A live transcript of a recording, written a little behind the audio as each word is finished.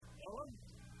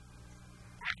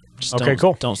Just Okay,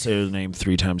 cool. Don't say the name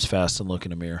 3 times fast and look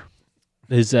in a mirror.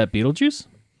 Is that Beetlejuice?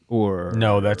 Or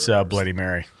No, that's Bloody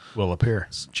Mary will appear.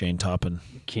 It's Jane Toppin.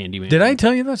 Candyman? Did I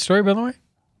tell you that story, by the way?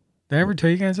 Did I ever tell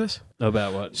you guys this?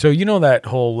 About what? So you know that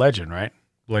whole legend, right?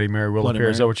 Bloody Mary will Bloody appear.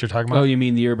 Is that Mary. what you're talking about? Oh, you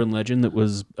mean the urban legend that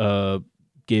was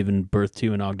given birth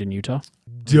to in Ogden, Utah?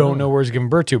 Don't know where it's given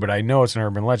birth to, but I know it's an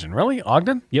urban legend. Really?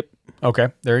 Ogden? Yep. Okay,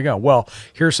 there you go. Well,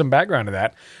 here's some background to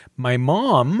that. My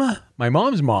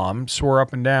mom's mom swore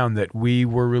up and down that we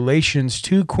were relations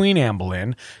to Queen Anne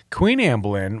Boleyn. Queen Anne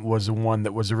Boleyn was the one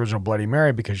that was the original Bloody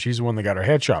Mary because she's the one that got her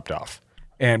head chopped off.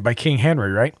 And by King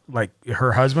Henry, right? Like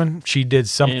her husband, she did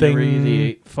something. Henry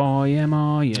the 8th, I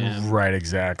am. Right,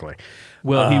 exactly.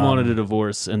 Well, he wanted a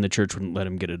divorce, and the church wouldn't let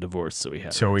him get a divorce, so he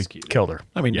had So to he execute. killed her.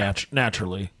 I mean,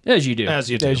 naturally. As you do. As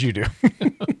you do. As you do.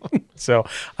 So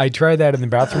I tried that in the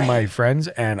bathroom with my friends,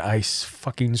 and I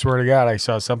fucking swear to God, I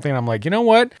saw something. I'm like, you know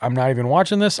what? I'm not even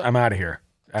watching this. I'm out of here.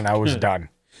 And I was done.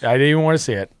 I didn't even want to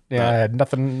see it. Yeah, I had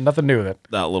nothing to do with it.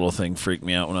 That little thing freaked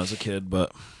me out when I was a kid,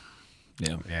 but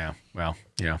yeah. Yeah, well,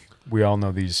 we all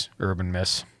know these urban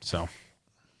myths, so.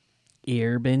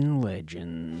 Urban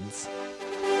legends.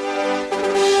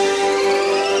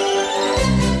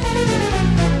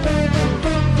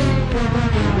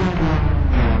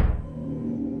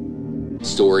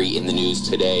 Story in the news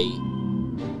today.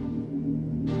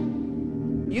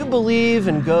 You believe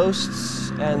in ghosts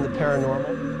and the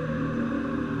paranormal?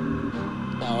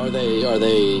 Now, are they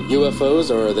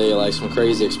UFOs or are they like some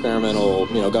crazy experimental,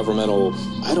 governmental?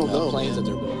 I don't know, planes that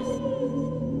they're building.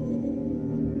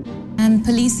 And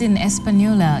police in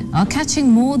Española are catching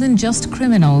more than just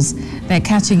criminals. They're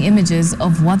catching images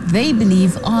of what they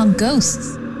believe are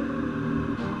ghosts.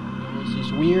 There's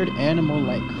this weird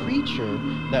animal-like creature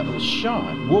that was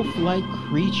shot, wolf-like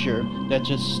creature that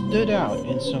just stood out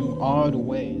in some odd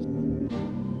ways.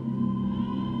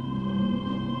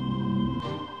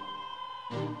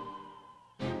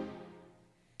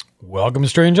 Welcome to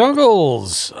Strange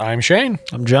Uncles. I'm Shane.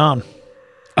 I'm John.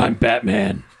 I'm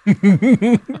Batman.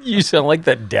 You sound like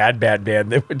that dad Batman.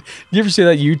 Did you ever see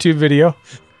that YouTube video?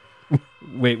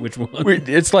 Wait, which one?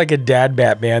 It's like a dad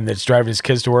Batman that's driving his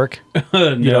kids to work.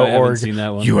 No, I haven't seen that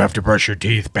one. You have to brush your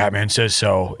teeth. Batman says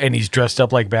so, and he's dressed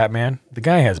up like Batman. The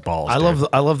guy has balls. I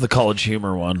love the College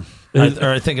Humor one.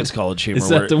 I think it's College Humor. Is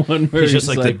that the one where he's just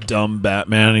like the dumb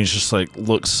Batman? And he's just like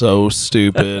looks so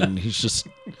stupid, and he's just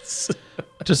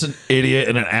an idiot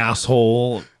and an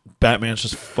asshole. Batman's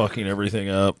just fucking everything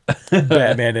up.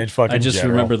 Batman and fucking. I just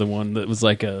general. remember the one that was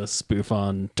like a spoof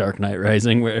on Dark Knight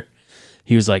Rising where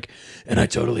he was like, and I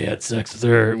totally had sex with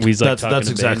her. He's like, That's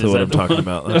exactly what I'm talking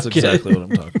about. That's exactly what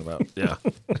I'm talking about. Yeah,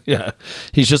 yeah.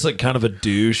 He's just like kind of a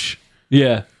douche.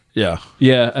 Yeah, Yeah.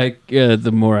 yeah.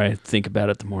 The more I think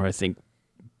about it, the more I think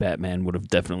Batman would have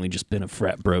definitely just been a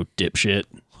frat bro dipshit.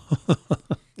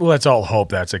 Let's all hope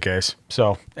that's the case.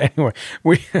 So anyway,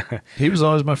 He was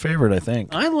always my favorite, I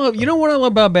think. you know what I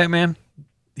love about Batman?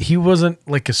 He wasn't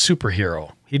like a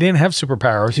superhero. He didn't have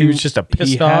superpowers. He was just a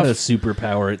pissed He off. had a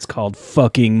superpower. It's called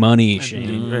fucking money,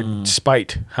 Shane.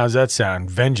 Spite. How's that sound?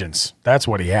 Vengeance. That's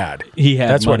what he had. He had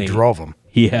That's money. what drove him.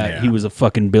 He was a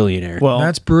fucking billionaire. Well,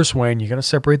 That's Bruce Wayne. You got to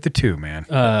separate the two, man.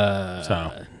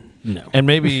 no. and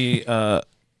maybe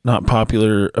not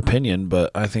popular opinion, but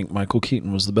I think Michael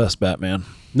Keaton was the best Batman.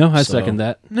 No, I So- second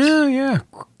that. No, yeah.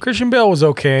 Christian Bale was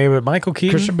okay, but Michael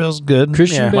Keaton. Christian Bale's good.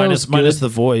 Christian yeah. Bale's minus good. the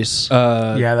voice.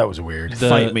 Yeah, that was weird.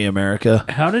 Fight me, America.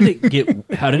 How did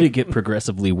it get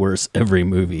progressively worse every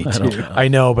movie? Too? I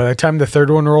know. By the time the third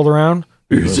one rolled around,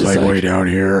 he was like way down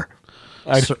here.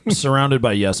 Surrounded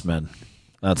by yes men.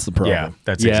 That's the problem. Yeah,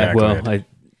 that's Yeah, exactly well,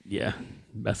 it.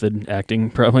 method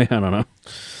acting probably. I don't know.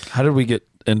 How did we get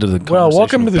into the Well, conversation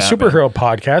welcome to with the Batman? superhero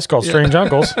podcast called Strange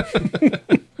Uncles.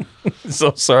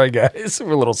 So sorry, guys.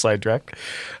 We're a little sidetracked.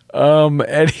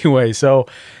 Anyway, so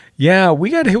yeah, we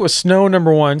got hit with snow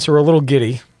number one, so we're a little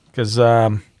giddy because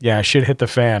shit hit the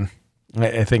fan.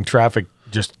 I think traffic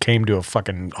just came to a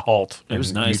fucking halt. It was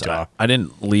in nice. Utah. I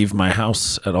didn't leave my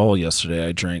house at all yesterday.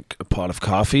 I drank a pot of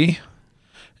coffee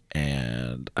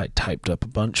and I typed up a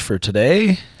bunch for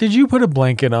today. Did you put a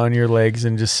blanket on your legs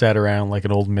and just sat around like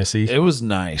an old missy? It was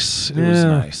nice. It was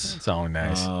nice. It's all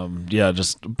nice.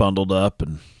 Just bundled up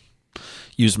and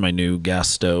used my new gas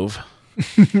stove.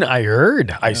 I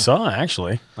heard. I saw,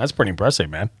 actually. That's pretty impressive,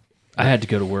 man. I had to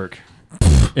go to work.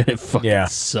 And it fucking Yeah.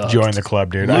 sucked. Join the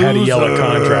club, dude. I had to yell at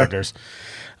contractors.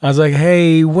 I was like,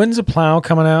 hey, when's the plow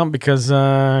coming out? Because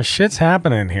shit's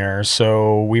happening here.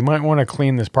 So we might want to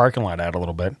clean this parking lot out a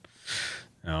little bit.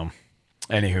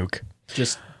 Anywho.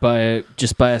 Just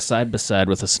buy a side by side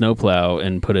with a snowplow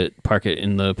and park it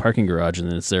in the parking garage, and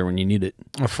then it's there when you need it.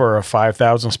 For a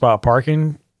 5,000 spot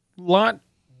parking lot.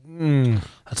 That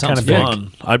sounds kinda big.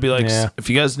 fun. I'd be like, Yeah. if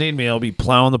you guys need me, I'll be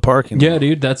plowing the parking lot. Yeah,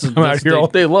 dude, that's I'm out here all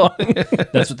day long.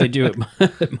 That's what they do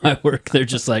at my work. They're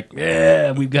just like,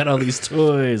 yeah, we've got all these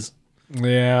toys.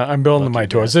 Yeah, I'm building my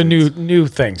toys. It's a new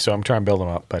thing, so I'm trying to build them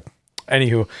up. But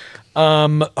anywho,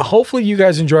 hopefully you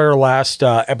guys enjoyed our last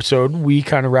episode. We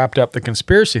kind of wrapped up the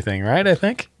conspiracy thing, right? I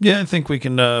think. Yeah, I think we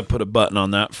can put a button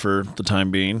on that for the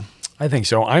time being. I think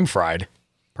so. I'm fried,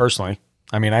 personally.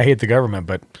 I mean, I hate the government,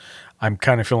 but I'm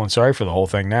kind of feeling sorry for the whole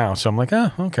thing now. So I'm like,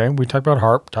 oh, okay. We talked about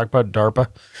HARP, talked about DARPA.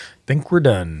 Think we're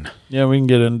done. Yeah, we can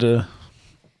get into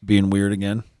being weird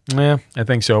again. Yeah, I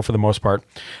think so for the most part.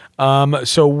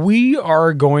 So we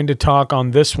are going to talk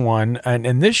on this one,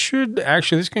 and this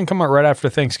can come out right after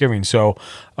Thanksgiving. So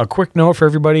a quick note for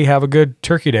everybody: have a good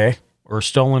Turkey Day or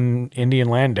Stolen Indian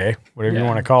Land Day, whatever you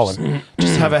want to call it.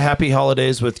 Just have a happy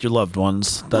holidays with your loved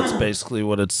ones. That's basically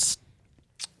what it's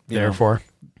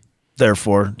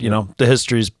Therefore, you know, the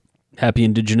history's Happy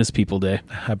Indigenous People Day.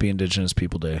 Happy Indigenous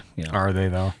People Day. Yeah. are they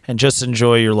though? And just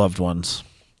enjoy your loved ones.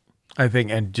 I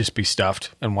think, and just be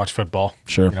stuffed and watch football.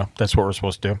 Sure. You know, that's what we're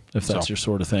supposed to do. If that's your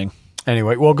sort of thing.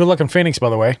 Anyway, well, good luck in Phoenix, by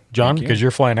the way, John, because you're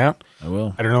flying out. I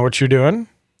will. I don't know what you're doing.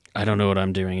 I don't know what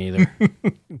I'm doing either.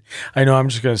 I know I'm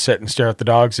just going to sit and stare at the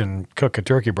dogs and cook a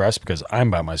turkey breast because I'm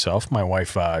by myself. My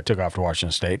wife took off to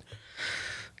Washington State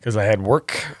because I had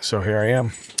work. So here I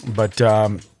am. But,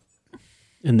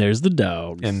 and there's the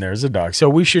dogs. and there's a dog. So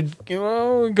we should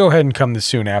go ahead and come this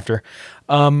soon after.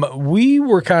 We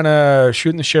were kind of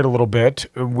shooting the shit a little bit.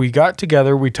 We got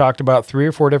together. We talked about 3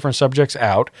 or 4 different subjects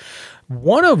out.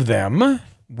 One of them,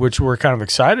 which we're kind of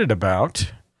excited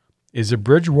about, is a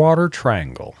Bridgewater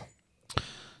Triangle.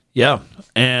 Yeah.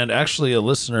 And actually, a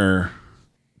listener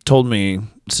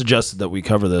suggested that we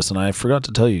cover this, and I forgot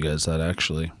to tell you guys that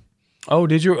actually. Oh,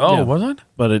 did you? Oh, Yeah. was it?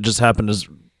 But it just so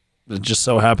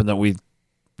happened that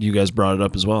you guys brought it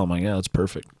up as well. I'm like, yeah, that's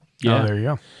perfect. Yeah. Oh, there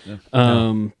you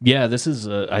go. Yeah, this is,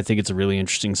 I think it's a really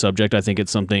interesting subject. I think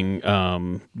it's something,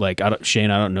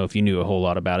 Shane, I don't know if you knew a whole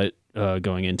lot about it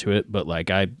going into it, but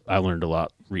like I learned a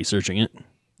lot researching it.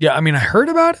 Yeah, I mean, I heard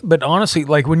about it, but honestly,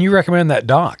 like when you recommend that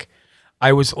doc,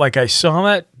 I saw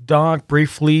that doc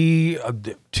briefly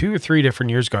 2 or 3 different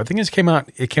years ago. I think it came out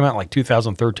in like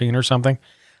 2013 or something.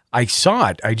 I saw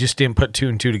it. I just didn't put 2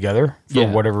 and 2 together for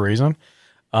whatever reason.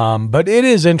 But it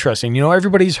is interesting. You know,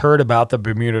 everybody's heard about the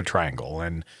Bermuda Triangle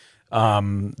and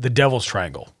the Devil's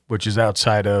Triangle, which is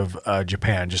outside of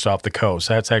Japan, just off the coast.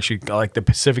 That's actually like the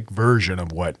Pacific version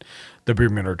of what the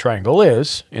Bermuda Triangle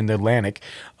is in the Atlantic.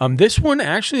 This one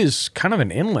actually is kind of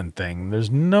an inland thing. There's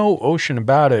no ocean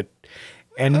about it.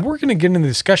 And we're going to get into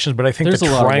discussions, but I think There's the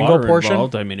a lot triangle of water portion,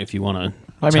 involved. I mean, if you want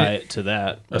to tie it to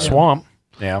that. a swamp.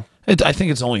 Yeah. I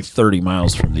think it's only 30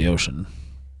 miles from the ocean.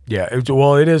 Yeah.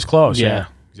 It is close. Yeah.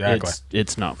 Exactly.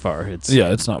 It's not far.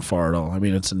 It's not far at all. I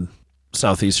mean, it's in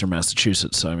southeastern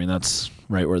Massachusetts, so I mean that's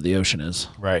right where the ocean is.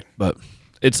 Right. But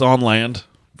it's on land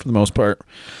for the most part.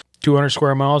 200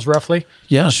 square miles roughly.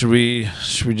 Yeah, should we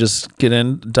just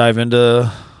dive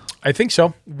into? I think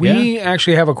so. We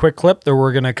actually have a quick clip that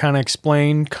we're going to kind of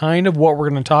explain kind of what we're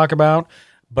going to talk about,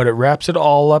 but it wraps it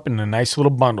all up in a nice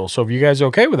little bundle. So if you guys are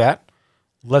okay with that,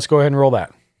 let's go ahead and roll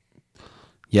that.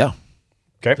 Yeah.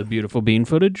 Okay. the beautiful bean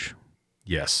footage.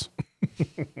 Yes.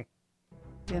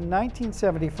 In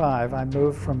 1975, I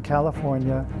moved from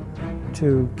California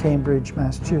to Cambridge,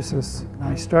 Massachusetts.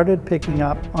 I started picking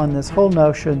up on this whole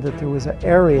notion that there was an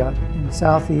area in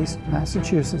southeast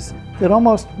Massachusetts that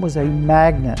almost was a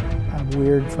magnet of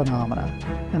weird phenomena,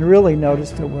 and really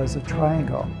noticed it was a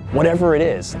triangle. Whatever it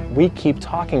is, we keep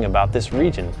talking about this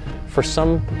region for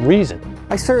some reason.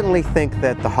 I certainly think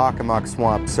that the Hockomock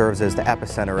Swamp serves as the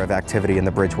epicenter of activity in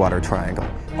the Bridgewater Triangle.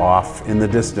 Off in the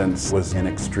distance was an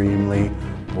extremely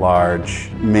large,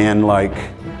 man-like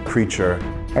creature.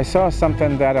 I saw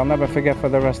something that I'll never forget for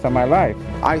the rest of my life.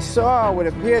 I saw what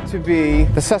appeared to be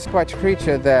the Sasquatch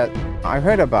creature that I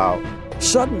heard about.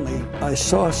 Suddenly, I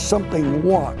saw something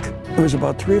walk. It was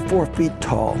about 3 or 4 feet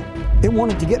tall. It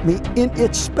wanted to get me in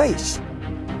its space.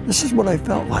 This is what I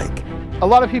felt like. A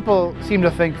lot of people seem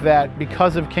to think that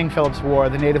because of King Philip's War,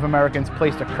 the Native Americans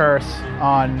placed a curse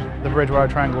on the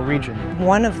Bridgewater Triangle region.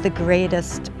 One of the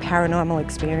greatest paranormal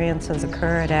experiences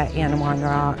occurred at Anawan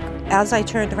Rock. As I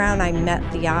turned around, I met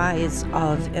the eyes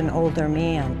of an older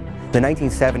man. The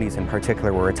 1970s in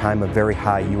particular were a time of very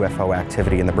high UFO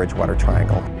activity in the Bridgewater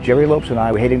Triangle. Jerry Lopes and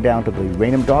I were heading down to the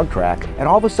Raynham Dog Track, and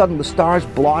all of a sudden the stars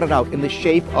blotted out in the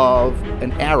shape of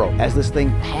an arrow as this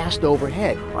thing passed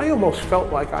overhead. I almost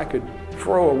felt like I could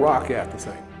throw a rock at the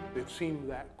thing. It seemed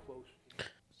that close.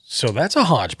 So that's a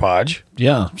hodgepodge.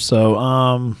 Yeah.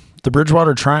 So The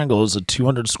Bridgewater Triangle is a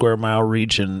 200 square mile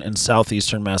region in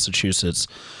southeastern Massachusetts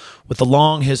with a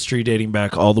long history dating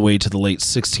back all the way to the late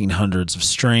 1600s of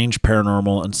strange,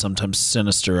 paranormal, and sometimes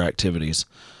sinister activities.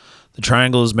 The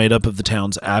triangle is made up of the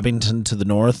towns Abington to the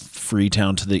north,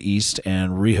 Freetown to the east,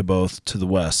 and Rehoboth to the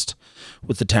west,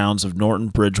 with the towns of Norton,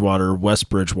 Bridgewater, West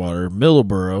Bridgewater,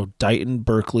 Middleborough, Dighton,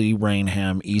 Berkeley,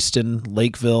 Rainham, Easton,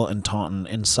 Lakeville, and Taunton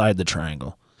inside the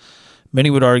triangle. Many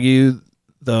would argue,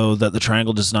 though, that the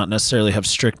triangle does not necessarily have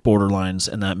strict borderlines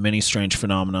and that many strange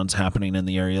phenomena happening in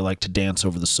the area like to dance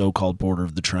over the so-called border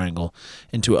of the triangle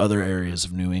into other areas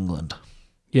of New England.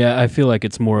 Yeah, I feel like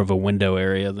it's more of a window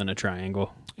area than a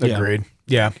triangle. Agreed.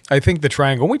 Yeah, I think the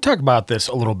triangle, we talked about this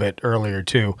a little bit earlier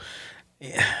too.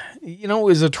 You know,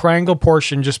 is a triangle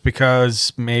portion just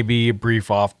because maybe a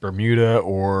brief off Bermuda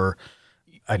or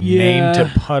a name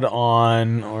to put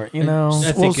on, or, you know.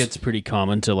 I think it's pretty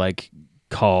common to like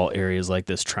call areas like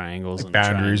this triangles, and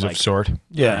boundaries try and, of sort.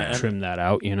 Yeah, trim that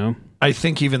out, you know. I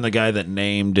think even the guy that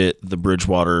named it the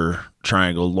Bridgewater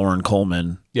Triangle, Lauren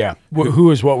Coleman. Yeah, who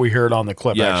is what we heard on the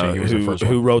clip, actually. He was the first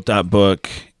one. Who wrote that book.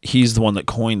 He's the one that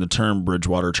coined the term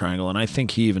Bridgewater Triangle, and I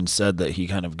think he even said that he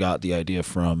kind of got the idea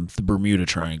from the Bermuda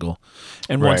Triangle.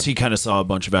 And once he kind of saw a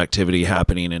bunch of activity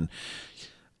happening, and,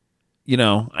 you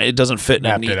know, it doesn't fit in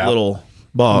a neat little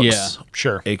box,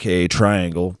 sure, aka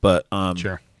triangle, but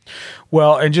sure.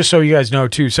 Well, and just so you guys know,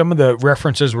 too, some of the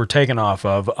references were taken off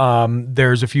of.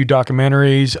 There's a few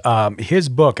documentaries. His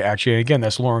book, actually, again,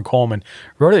 that's Lauren Coleman,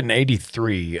 wrote it in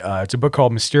 1983. It's a book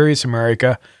called Mysterious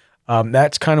America.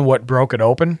 That's kind of what broke it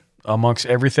open amongst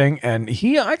everything. And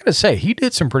I got to say, he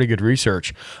did some pretty good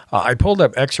research. I pulled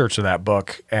up excerpts of that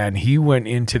book, and he went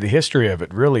into the history of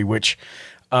it, really, which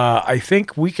I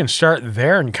think we can start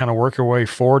there and kind of work our way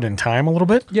forward in time a little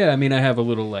bit. Yeah, I mean, I have a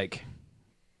little, like,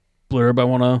 blurb I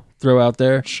want to throw out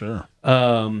there. Sure.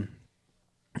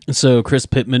 So Chris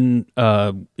Pittman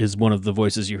is one of the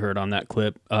voices you heard on that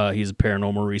clip. He's a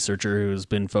paranormal researcher who's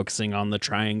been focusing on the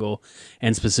triangle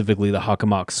and specifically the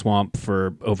Hockomock Swamp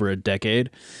for over a decade.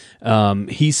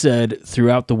 He said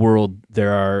throughout the world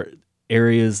there are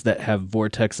areas that have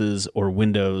vortexes or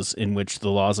windows in which the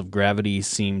laws of gravity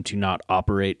seem to not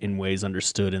operate in ways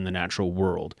understood in the natural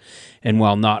world. And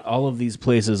while not all of these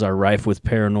places are rife with the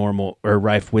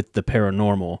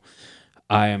paranormal,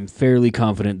 I am fairly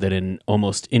confident that in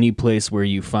almost any place where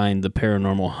you find the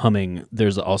paranormal humming,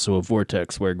 there's also a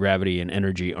vortex where gravity and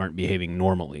energy aren't behaving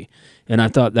normally. And I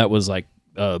thought that was like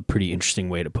a pretty interesting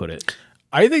way to put it.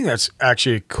 I think that's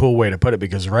actually a cool way to put it,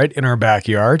 because right in our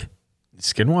backyard,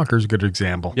 Skinwalker's a good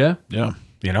example. Yeah. Yeah.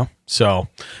 You know, so,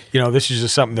 you know, this is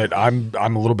just something that I'm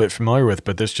a little bit familiar with,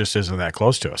 but this just isn't that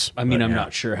close to us. I mean, I'm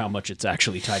not sure how much it's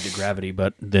actually tied to gravity,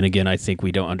 but then again, I think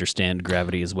we don't understand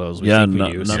gravity as well as we think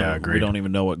we do. We don't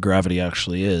even know what gravity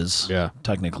actually is. Yeah,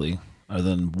 technically, other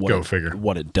than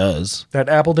what it does. That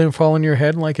apple didn't fall in your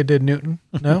head like it did Newton.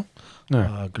 No.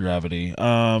 No. Gravity. There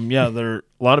are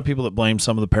a lot of people that blame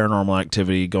some of the paranormal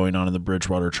activity going on in the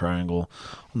Bridgewater Triangle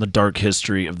on the dark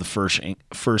history of the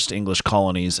first English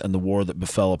colonies and the war that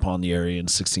befell upon the area in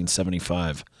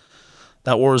 1675.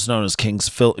 That war is known as King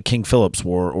Philip's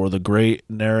War, or the Great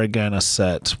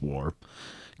Narragansett War.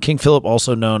 King Philip,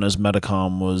 also known as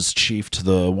Metacom, was chief to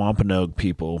the Wampanoag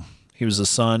people. He was the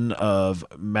son of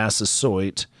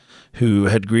Massasoit, who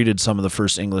had greeted some of the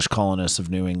first English colonists of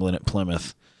New England at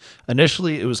Plymouth.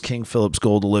 Initially, it was King Philip's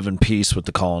goal to live in peace with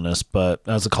the colonists, but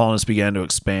as the colonists began to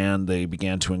expand, they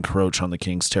began to encroach on the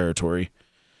king's territory.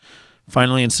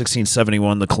 Finally, in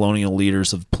 1671, the colonial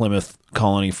leaders of Plymouth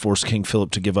colony forced King Philip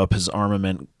to give up his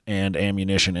armament and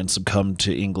ammunition and succumb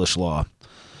to English law.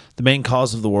 The main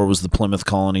cause of the war was the Plymouth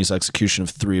colony's execution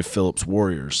of 3 of Philip's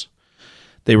warriors.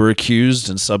 They were accused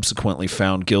and subsequently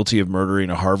found guilty of murdering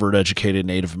a Harvard-educated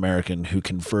Native American who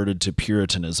converted to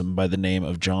Puritanism by the name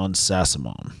of John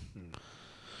Sassamon.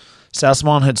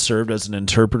 Sassamon had served as an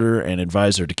interpreter and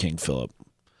advisor to King Philip.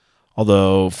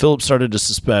 Although Philip started to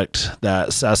suspect that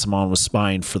Sassamon was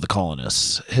spying for the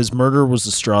colonists, his murder was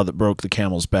the straw that broke the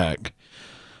camel's back.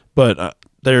 But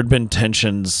there had been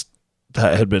tensions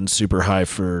that had been super high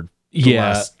for the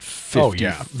last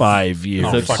 55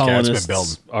 years. The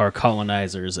colonists are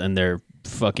colonizers, and they're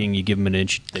fucking, you give them an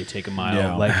inch, they take a mile.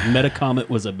 Yeah. Like, Metacomet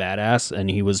was a badass, and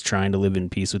he was trying to live in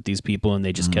peace with these people, and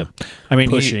they just kept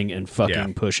pushing.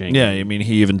 Yeah, I mean,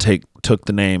 he even took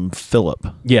the name Philip.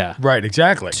 Yeah. Right,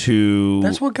 exactly.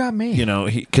 That's what got me. You know,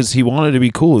 because he wanted to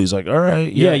be cool. He's like, all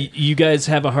right. Yeah, you guys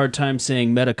have a hard time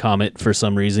saying Metacomet for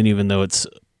some reason, even though it's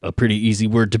a pretty easy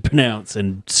word to pronounce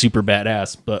and super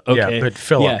badass. But okay, but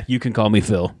Philip. Yeah, you can call me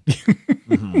Phil.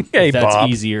 Hey, If that's Bob.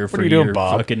 easier What for are you doing, your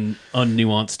Bob? fucking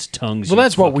unnuanced tongues. Well, you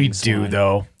that's what we fucking do, swine.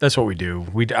 though. That's what we do.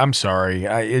 I'm sorry.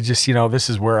 It just, this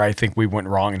is where I think we went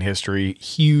wrong in history,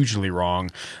 hugely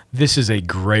wrong. This is a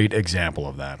great example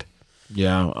of that.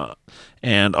 Yeah,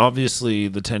 and obviously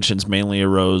the tensions mainly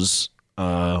arose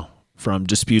from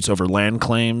disputes over land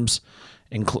claims,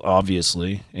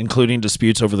 including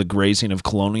disputes over the grazing of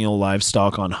colonial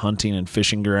livestock on hunting and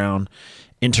fishing ground,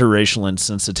 interracial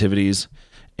insensitivities,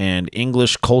 and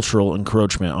English cultural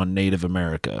encroachment on Native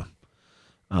America.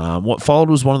 What followed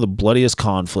was one of the bloodiest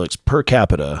conflicts per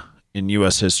capita in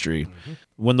U.S. history. Mm-hmm.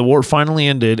 When the war finally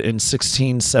ended in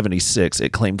 1676,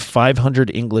 it claimed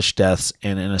 500 English deaths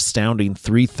and an astounding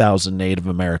 3,000 Native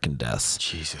American deaths.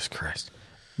 Jesus Christ.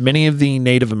 Many of the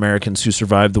Native Americans who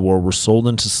survived the war were sold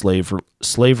into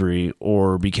slavery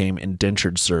or became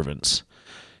indentured servants.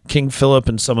 King Philip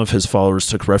and some of his followers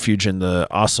took refuge in the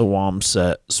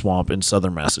Osawatomie Swamp in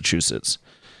southern Massachusetts.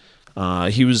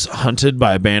 He was hunted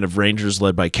by a band of rangers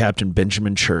led by Captain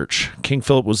Benjamin Church. King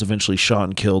Philip was eventually shot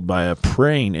and killed by a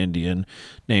praying Indian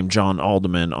named John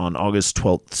Alderman on August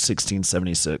 12th,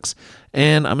 1676.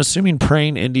 And I'm assuming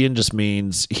praying Indian just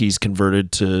means he's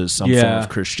converted to some form of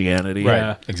Christianity.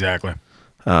 Right, exactly.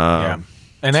 Yeah.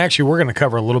 And actually, we're going to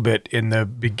cover a little bit in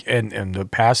the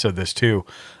past of this, too.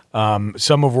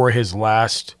 Some of were his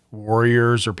last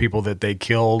warriors or people that they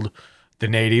killed, the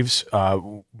natives,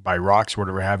 by rocks,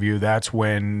 whatever have you. That's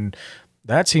when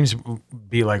that seems to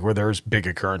be like where there's big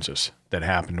occurrences that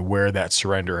happened where that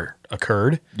surrender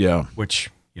occurred. Yeah. Which,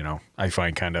 I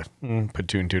find kind of put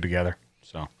two and two together.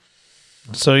 So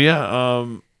yeah,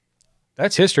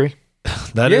 that's history.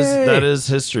 That is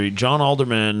history. John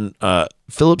Alderman,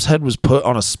 Philip's head was put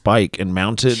on a spike and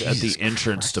mounted at the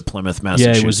entrance to Plymouth,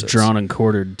 Massachusetts. Yeah, it was drawn and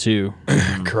quartered too.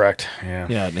 Correct. Yeah.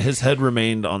 Yeah, and his head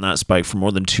remained on that spike for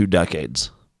more than 2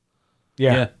 decades.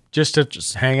 Yeah. Just to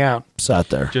hang out. Sat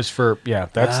there. Just for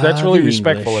that's really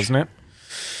respectful, isn't it?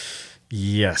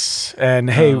 Yes. And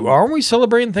hey, aren't we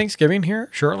celebrating Thanksgiving here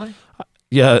shortly?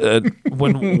 Yeah,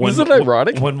 when Is it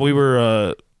ironic? When we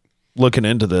were looking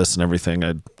into this and everything,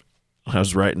 I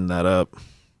was writing that up.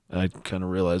 I kind of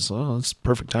realized, that's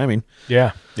perfect timing.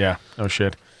 Yeah. Oh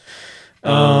shit.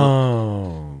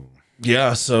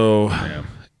 Yeah. So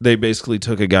they basically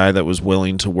took a guy that was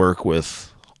willing to work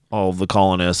with all of the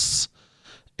colonists,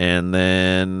 and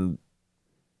then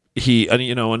he,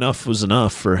 enough was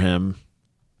enough for him,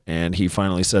 and he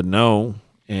finally said no,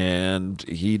 and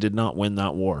he did not win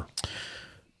that war.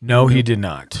 No, he did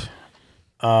not.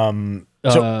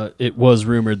 It was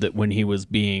rumored that when he was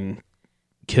being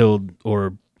killed,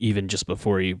 or even just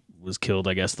before he was killed,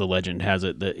 I guess the legend has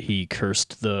it that he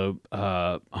cursed the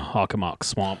Hockomock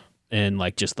Swamp and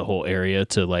just the whole area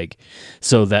to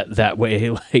so that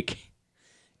way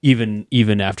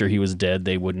even after he was dead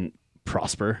they wouldn't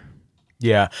prosper.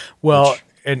 Yeah. Well,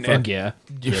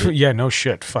 yeah, no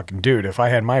shit, fucking dude. If I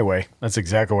had my way, that's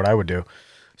exactly what I would do.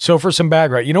 So for some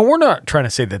background, we're not trying to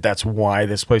say that that's why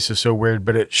this place is so weird,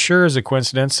 but it sure is a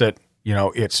coincidence that,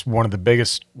 it's one of the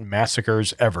biggest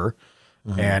massacres ever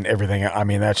and everything. I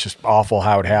mean, that's just awful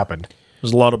how it happened.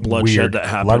 There's a lot of bloodshed that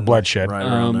happened. A lot of bloodshed. Right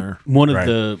around there. One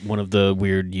of the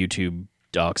weird YouTube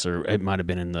docs, or it might have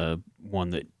been in the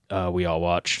one that we all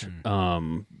watched.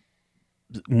 One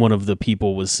of the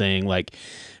people was saying,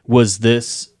 was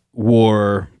this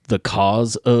war the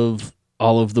cause of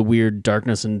all of the weird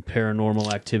darkness and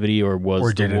paranormal activity, or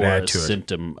was did the it war add a to it?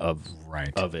 symptom of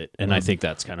it? And I think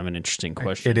that's kind of an interesting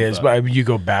question. It is, but you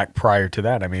go back prior to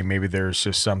that. I mean, maybe there's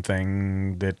just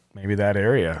something that that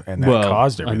area and that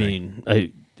caused everything. I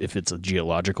mean, if it's a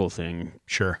geological thing,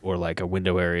 sure, or a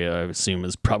window area, I assume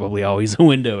is probably always a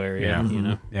window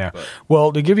area. Yeah.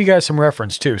 Well, to give you guys some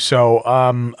reference too. So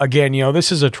again,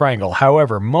 this is a triangle.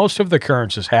 However, most of the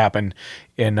occurrences happen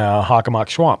in Hockomock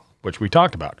Swamp, which we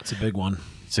talked about. It's a big one.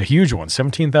 It's a huge one.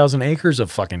 17,000 acres of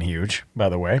fucking huge, by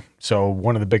the way. So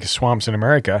one of the biggest swamps in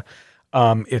America.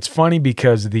 It's funny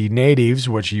because the natives,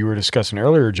 which you were discussing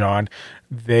earlier, John,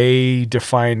 they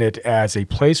define it as a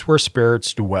place where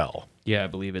spirits dwell. Yeah, I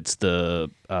believe it's the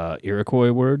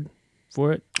Iroquois word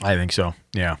for it. I think so.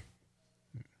 Yeah.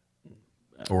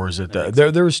 Or is it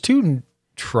there was 2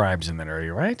 tribes in that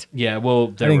area, right? Yeah. Well,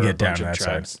 there I didn't were get down a to bunch that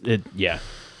of tribes. side.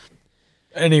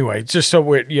 Anyway, just so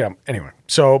weird. Yeah. Anyway,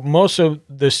 so most of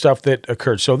the stuff that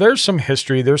occurred. So there's some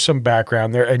history, there's some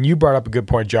background there, and you brought up a good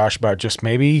point, Josh, about just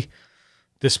maybe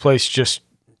this place just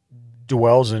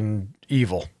dwells in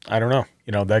evil. I don't know.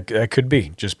 That could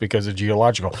be just because of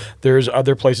geological. There's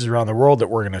other places around the world that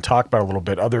we're going to talk about a little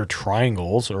bit, other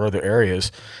triangles or other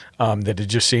areas that it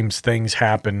just seems things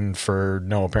happen for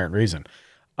no apparent reason.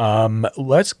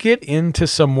 Let's get into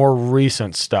some more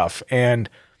recent stuff. And,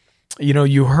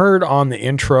 you heard on the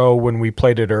intro when we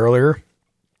played it earlier,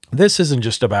 this isn't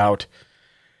just about,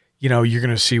 you're going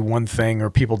to see one thing or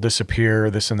people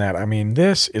disappear, this and that. I mean,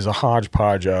 this is a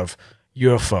hodgepodge of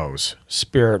UFOs,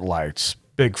 spirit lights,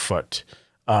 Bigfoot,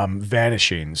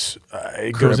 vanishings.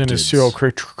 It goes into serial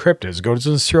cryptids, goes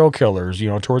into serial killers,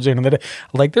 towards the end of the day.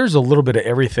 Like, there's a little bit of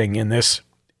everything in this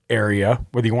area,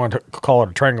 whether you want to call it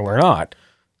a triangle or not.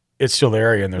 It's still the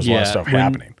area, and there's a lot of stuff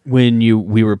happening. When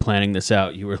we were planning this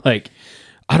out, you were like,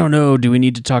 I don't know, do we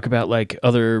need to talk about like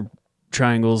other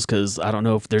triangles? Because I don't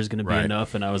know if there's going to be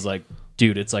enough. And I was like,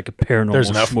 dude, it's like a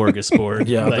paranormal smorgasbord.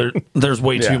 Yeah, like, there's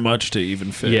way too much to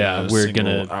even fit. Yeah, we're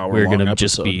gonna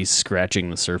just be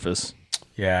scratching the surface.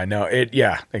 Yeah, no,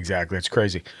 exactly. It's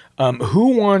crazy.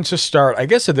 Who wants to start? I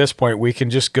guess at this point we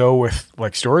can just go with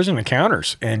like stories and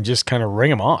encounters and just kind of ring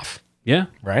them off. Yeah,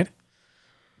 right.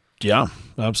 Yeah,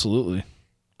 absolutely.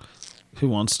 Who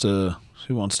wants to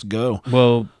go?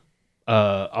 Well,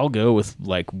 I'll go with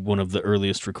like one of the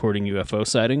earliest recording UFO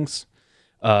sightings.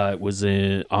 It was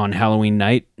on Halloween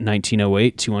night,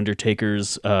 1908. Two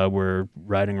undertakers were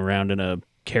riding around in a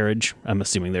carriage. I'm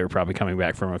assuming they were probably coming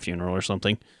back from a funeral or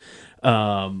something.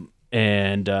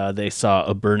 And they saw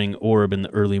a burning orb in the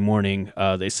early morning.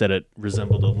 They said it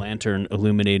resembled a lantern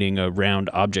illuminating a round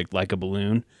object like a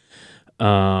balloon.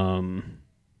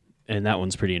 And that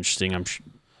one's pretty interesting. I'm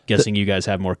guessing you guys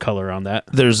have more color on that.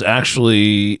 There's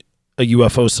actually a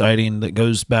UFO sighting that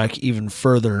goes back even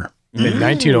further. In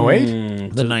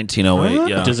 1908? The 1908,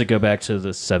 yeah. Does it go back to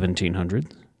the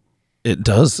 1700s? It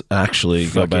does actually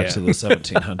go back to the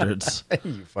 1700s.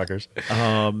 You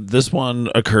fuckers. This one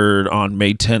occurred on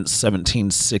May 10th,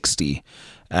 1760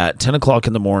 at 10 o'clock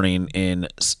in the morning.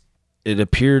 It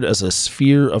appeared as a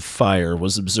sphere of fire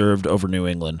was observed over New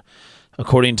England.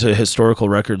 According to historical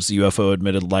records, the UFO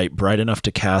emitted light bright enough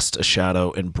to cast a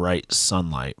shadow in bright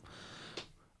sunlight.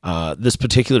 This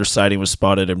particular sighting was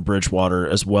spotted in Bridgewater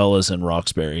as well as in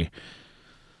Roxbury.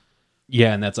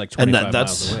 Yeah, and that's like 25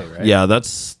 miles away, right? Yeah,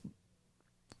 that's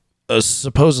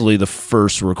supposedly the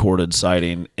first recorded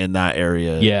sighting in that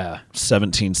area. Yeah.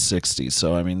 1760.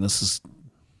 So, I mean, this is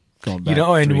going back.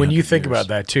 And when you think about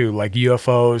that too, like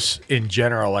UFOs in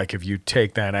general, like if you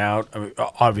take that out, I mean,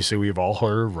 obviously we've all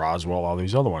heard of Roswell, all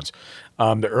these other ones.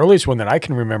 The earliest one that I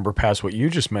can remember past what you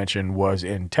just mentioned was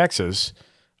in Texas.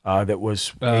 That was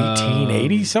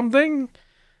 1880 something.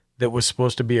 That was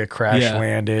supposed to be a crash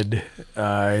landed,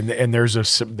 and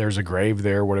there's a grave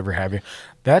there, whatever have you.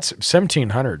 That's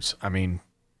 1700s. I mean,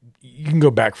 you can go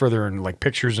back further in like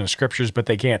pictures and scriptures, but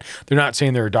they can't. They're not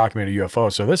saying they're a documented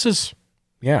UFO. So this is,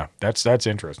 that's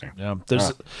interesting. Yeah,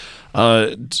 there's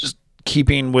just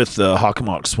keeping with the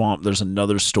Hockomock Swamp. There's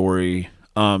another story.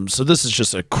 So this is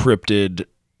just a cryptid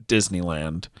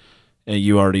Disneyland. And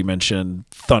you already mentioned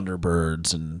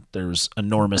Thunderbirds, and there's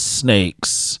enormous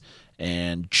snakes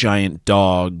and giant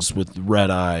dogs with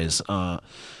red eyes.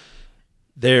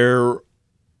 There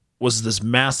was this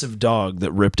massive dog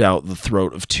that ripped out the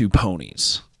throat of two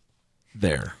ponies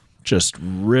there. Just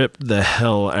ripped the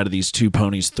hell out of these two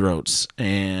ponies' throats.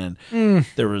 And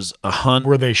there was a hunt.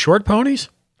 Were they short ponies?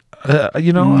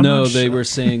 No, they were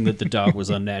saying that the dog was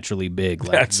unnaturally big.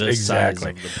 Like That's the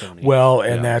exactly. size of the pony. Well,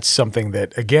 and that's something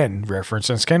that, again,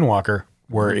 reference in Skinwalker,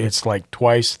 where it's like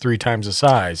twice, 3 times the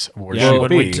size.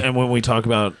 When we talk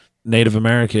about Native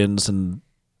Americans and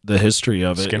the history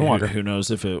of it, Skinwalker. Who knows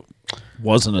if it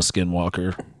wasn't a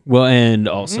Skinwalker? Well, and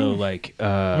also like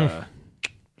the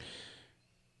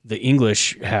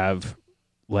English have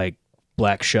like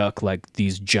black shuck, like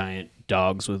these giant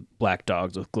black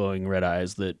dogs with glowing red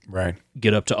eyes that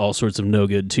get up to all sorts of no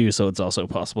good too. So it's also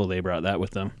possible they brought that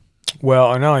with them.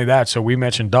 Well, and not only that, so we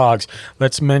mentioned dogs.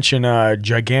 Let's mention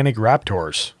gigantic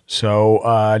raptors. So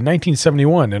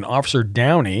 1971, an Officer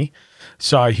Downey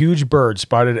saw a huge bird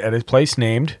spotted at a place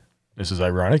named, this is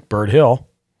ironic, Bird Hill.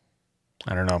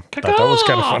 I don't know. Thought that was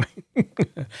kind of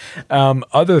funny.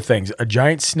 Other things, a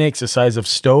giant snake the size of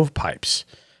stovepipes.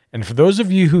 And for those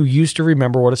of you who used to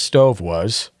remember what a stove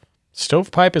was,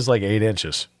 stovepipe is like 8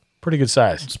 inches. Pretty good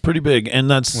size. It's pretty big. And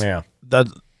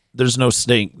there's no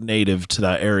snake native to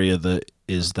that area that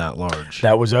is that large.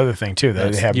 That was the other thing too.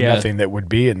 They have nothing that would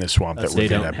be in this swamp that would be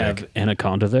that big. They don't have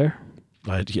Anaconda there?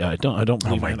 I don't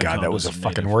believe. Oh my God, that was the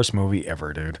fucking worst movie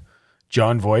ever, dude.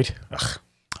 John Voight. Ugh,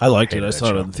 I liked it. I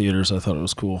saw it in theaters. I thought it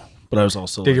was cool. But I was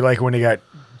also Did you like when he got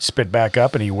spit back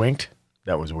up and he winked?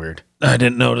 That was weird. I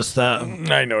didn't notice that.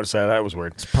 I noticed that. That was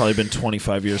weird. It's probably been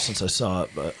 25 years since I saw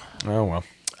it, but oh well.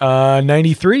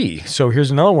 93. So here's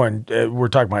another one. We're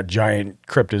talking about giant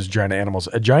cryptids, giant animals.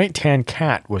 A giant tan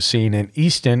cat was seen in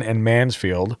Easton and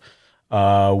Mansfield,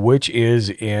 which is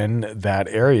in that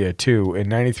area too. In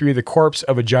 93, the corpse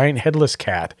of a giant headless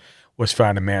cat was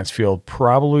found in Mansfield,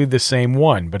 probably the same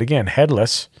one, but again,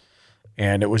 headless,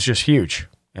 and it was just huge.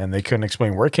 And they couldn't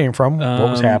explain where it came from, what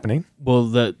was happening. Well,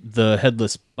 the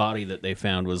headless body that they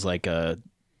found was like a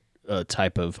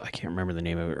type of, I can't remember the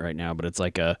name of it right now, but it's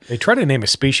like a... They tried to name a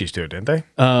species to it, didn't they?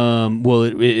 Well,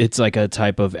 it's like a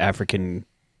type of African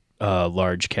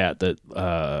large cat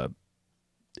that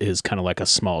is kind of like a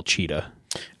small cheetah,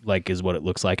 like is what it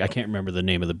looks like. I can't remember the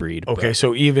name of the breed. Okay, but.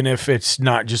 so even if it's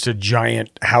not just a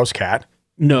giant house cat,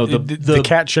 no, the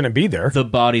cat shouldn't be there. The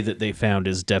body that they found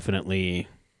is definitely...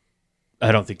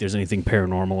 I don't think there's anything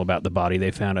paranormal about the body they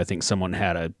found. I think someone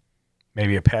had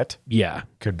maybe a pet. Yeah,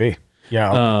 could be.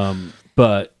 Yeah.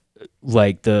 But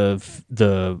like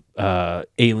the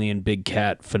alien big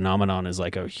cat phenomenon is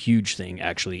like a huge thing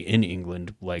actually in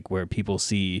England, like where people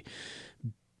see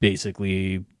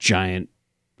basically giant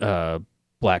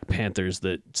black panthers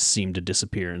that seem to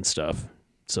disappear and stuff.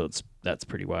 So that's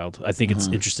pretty wild. I think it's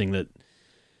interesting that.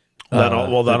 That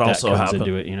also happens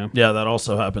into it, you know? Yeah, that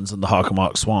also happens in the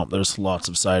Hockomock Swamp. There's lots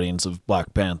of sightings of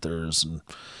black panthers and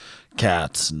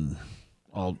cats and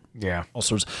all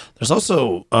sorts. There's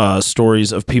also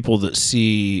stories of people that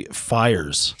see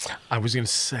fires. I was going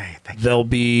to say they'll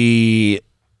be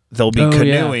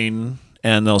canoeing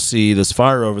and they'll see this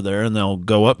fire over there and they'll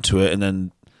go up to it and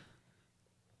then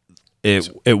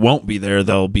it won't be there.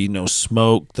 There'll be no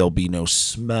smoke. There'll be no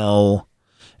smell.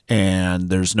 And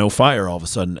there's no fire all of a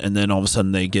sudden. And then all of a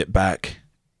sudden they get back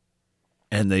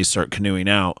and they start canoeing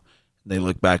out. They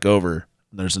look back over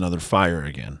and there's another fire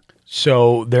again.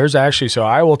 So there's actually,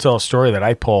 I will tell a story that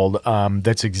I pulled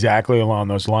that's exactly along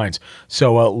those lines.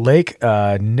 So Lake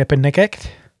Nipanicket, is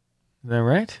that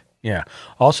right? Yeah.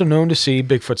 Also known to see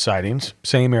Bigfoot sightings,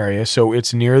 same area. So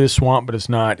it's near the swamp, but it's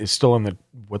still in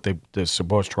the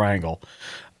supposed triangle.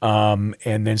 And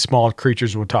then small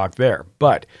creatures would talk there.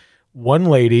 But one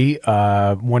lady,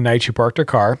 one night she parked her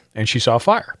car and she saw a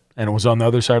fire and it was on the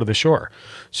other side of the shore.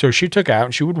 So she took out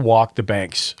and she would walk the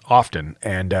banks often.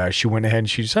 And she went ahead and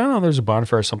she said, oh, there's a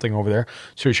bonfire or something over there.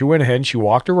 So she went ahead and she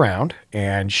walked around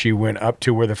and she went up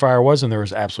to where the fire was and there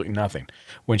was absolutely nothing.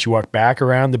 When she walked back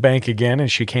around the bank again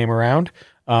and she came around,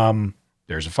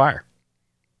 there's a fire.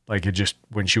 Like it just,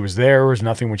 when she was there was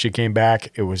nothing. When she came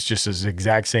back, it was just as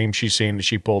exact same she's seen that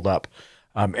she pulled up.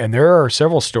 And there are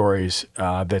several stories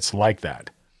that's like that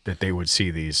they would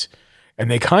see these. And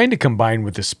they kind of combine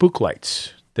with the spook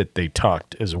lights that they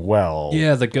talked as well.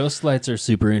 Yeah, the ghost lights are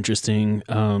super interesting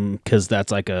because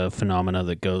that's like a phenomena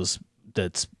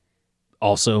that's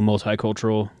also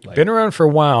multicultural. Like, been around for a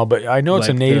while, but I know it's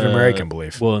a Native American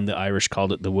belief. Well, and the Irish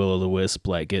called it the will-o'-the-wisp.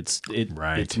 Like it's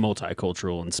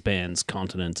multicultural and spans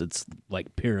continents. It's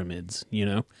like pyramids, you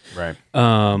know? Right.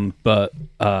 But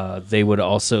they would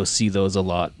also see those a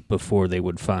lot before they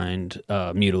would find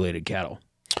mutilated cattle.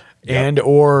 And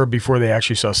or before they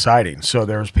actually saw sightings. So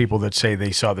there's people that say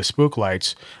they saw the spook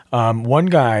lights. One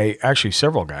guy, actually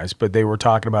several guys, but they were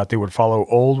talking about they would follow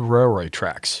old railway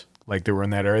tracks. Like they were in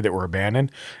that area that were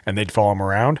abandoned and they'd follow them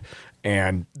around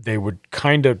and they would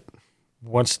kind of,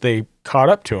 once they caught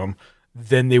up to them,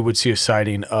 then they would see a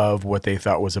sighting of what they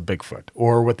thought was a Bigfoot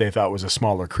or what they thought was a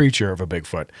smaller creature of a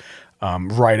Bigfoot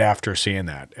right after seeing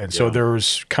that. And so there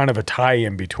was kind of a tie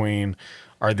in between,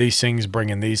 are these things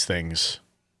bringing these things,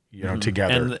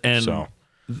 together? And so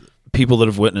people that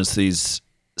have witnessed these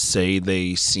say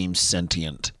they seem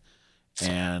sentient.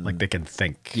 And like they can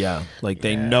think. Yeah. Like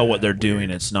they know what they're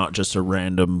doing. It's not just a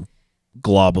random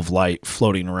glob of light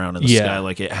floating around in the sky.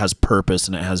 Like it has purpose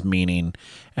and it has meaning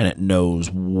and it knows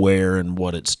where and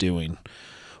what it's doing.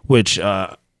 Which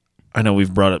I know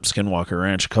we've brought up Skinwalker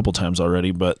Ranch a couple times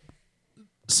already, but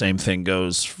same thing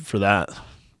goes for that.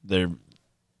 They're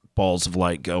balls of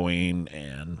light going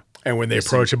and when they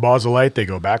approach the balls of light, they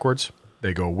go backwards.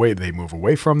 They go away. They move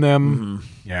away from them.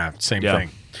 Mm-hmm. Yeah, same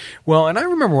thing. Well, and I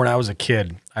remember when I was a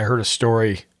kid, I heard a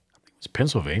story, I think it was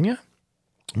Pennsylvania,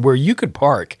 where you could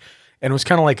park, and it was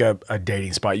kind of like a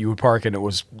dating spot. You would park, and it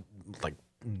was like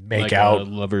make out,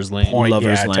 lover's lane,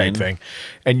 type thing.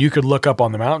 And you could look up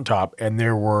on the mountaintop, and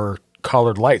there were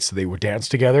colored lights. So they would dance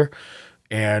together.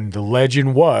 And the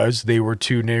legend was they were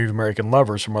two Native American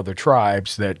lovers from other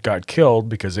tribes that got killed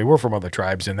because they were from other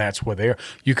tribes, and that's where they are.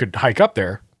 You could hike up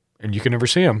there, and you could never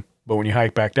see them. But when you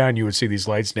hike back down, you would see these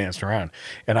lights dancing around.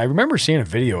 And I remember seeing a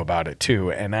video about it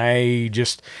too. And it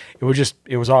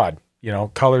was odd.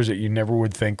 colors that you never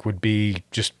would think would be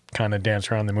just kind of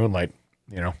dance around the moonlight,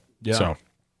 Yeah. So,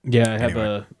 Yeah, I have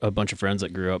a bunch of friends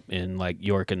that grew up in like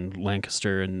York and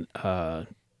Lancaster, and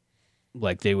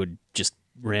like they would just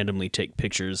randomly take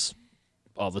pictures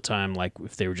all the time, like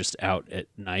if they were just out at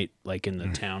night, like in the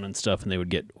town and stuff, and they would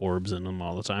get orbs in them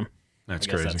all the time. That's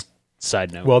crazy.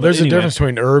 Side note. Well, there's a difference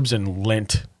between herbs and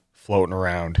lint floating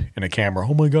around in a camera.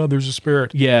 Oh my God, there's a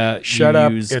spirit. Yeah, shut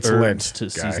up. Use It's herbs lint to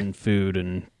season food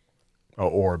and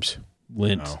orbs.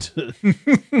 Lint.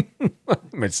 I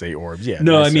might say orbs. Yeah.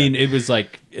 No, I mean it was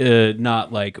like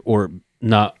not like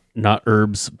not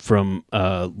herbs from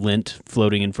lint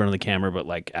floating in front of the camera, but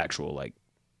like actual like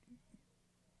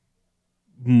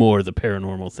more the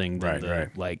paranormal thing than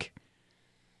the like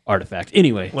artifact.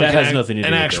 Anyway, Like that has nothing to do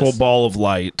an with actual this. ball of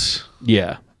light.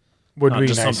 Yeah. Would Not be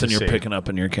just nice something to you're see. picking up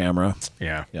in your camera.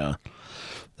 Yeah. Yeah.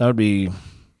 That would be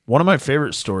one of my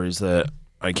favorite stories that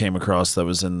I came across that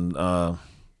was in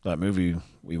that movie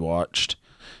we watched.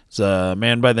 It's a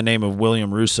man by the name of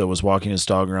William Russo was walking his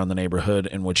dog around the neighborhood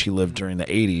in which he lived during the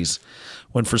 80s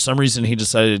when for some reason he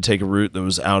decided to take a route that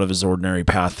was out of his ordinary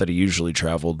path that he usually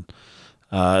traveled.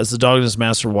 As the dog and his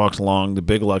master walked along the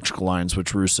big electrical lines,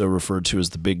 which Russo referred to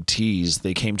as the big T's,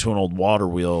 they came to an old water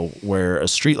wheel where a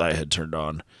streetlight had turned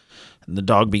on. And the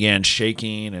dog began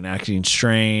shaking and acting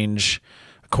strange.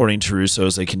 According to Russo,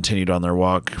 as they continued on their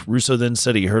walk, Russo then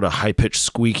said he heard a high-pitched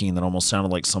squeaking that almost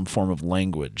sounded like some form of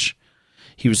language.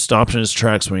 He was stopped in his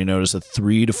tracks when he noticed a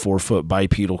 3 to 4 foot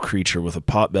bipedal creature with a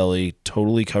pot belly,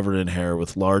 totally covered in hair,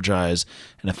 with large eyes,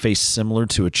 and a face similar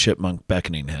to a chipmunk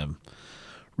beckoning him.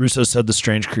 Russo said the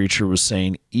strange creature was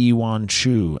saying Iwan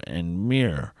Chu and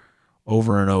Mir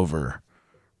over and over.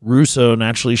 Russo,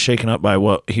 naturally shaken up by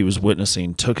what he was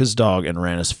witnessing, took his dog and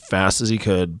ran as fast as he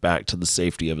could back to the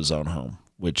safety of his own home,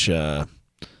 which,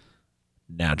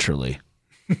 naturally.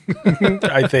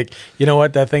 I think, you know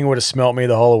what? That thing would have smelt me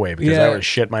the whole way because I would have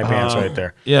shit my pants right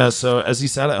there. Yeah, so as he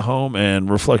sat at home and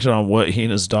reflected on what he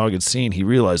and his dog had seen, he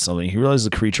realized something. He realized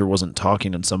the creature wasn't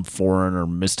talking in some foreign or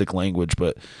mystic language,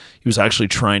 but he was actually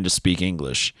trying to speak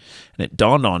English. And it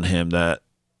dawned on him that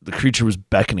the creature was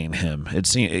beckoning him.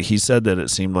 He said that it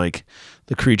seemed like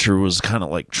the creature was kind of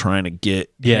like trying to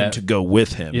get him to go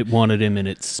with him. It wanted him in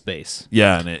its space.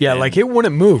 Yeah, like it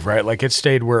wouldn't move, right? Like it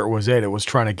stayed where it was at. It was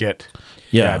trying to get.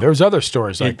 Yeah, there's other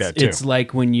stories like that too. It's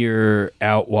like when you're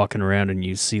out walking around and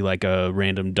you see like a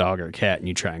random dog or cat and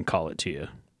you try and call it to you.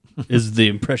 Is the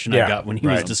impression I got when he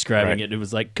was describing it. It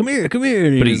was like, come here. And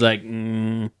But he was like,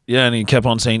 mm. Yeah, and he kept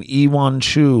on saying, Iwan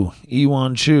Chu.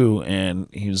 And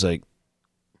he was like,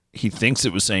 he thinks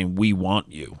it was saying, we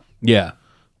want you. Yeah.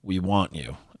 We want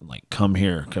you. And like, come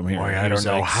here. Boy, I don't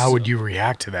know. How would you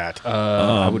react to that?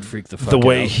 I would freak the fuck the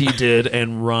way out. he did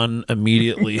and run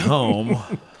immediately home.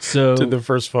 So to the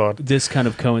first phone. This kind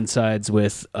of coincides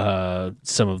with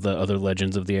some of the other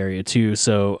legends of the area too.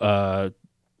 So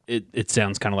it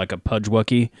sounds kind of like a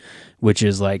Pudgewucky, which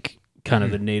is like kind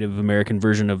of the Native American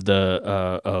version of the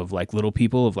of like little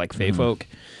people, of like fae folk.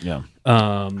 Yeah.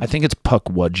 I think it's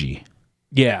Pukwudgie.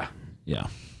 Yeah. Yeah.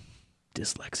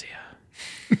 Dyslexia.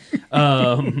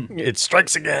 It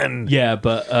strikes again. Yeah,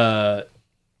 but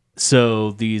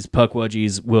so these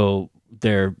Pukwudgies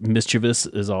they're mischievous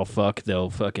as all fuck. They'll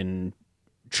fucking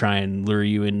try and lure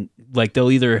you in. Like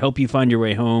they'll either help you find your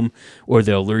way home, or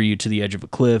they'll lure you to the edge of a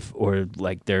cliff, or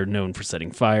like they're known for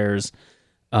setting fires.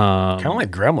 Kind of like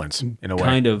gremlins in a way.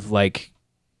 Kind of like,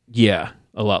 yeah,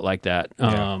 a lot like that.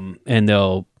 Yeah.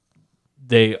 And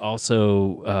they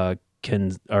also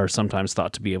are sometimes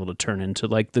thought to be able to turn into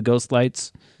like the ghost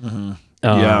lights. Mm-hmm.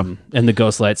 And the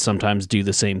ghost lights sometimes do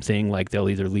the same thing. Like they'll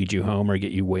either lead you home or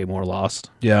get you way more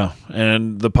lost. Yeah,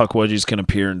 and the Pukwudgies can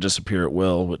appear and disappear at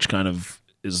will, which kind of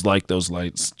is like those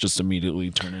lights, just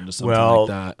immediately turn into something like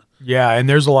that. Yeah, and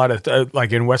there's a lot of,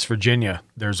 like in West Virginia,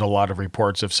 there's a lot of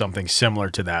reports of something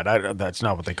similar to that. That's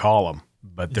not what they call them,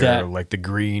 but they're like the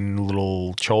green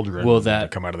little children that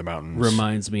come out of the mountains.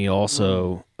 Reminds me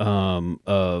also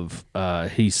of,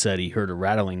 he said he heard a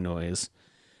rattling noise.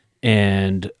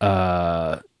 And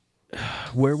where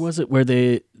was it? Where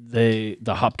the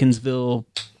Hopkinsville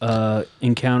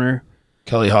encounter?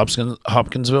 Kelly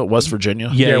Hopkinsville, West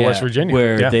Virginia. Yeah, West Virginia.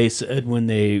 Where they said when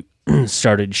they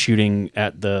started shooting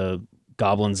at the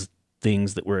goblins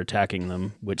things that were attacking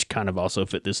them, which kind of also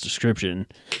fit this description,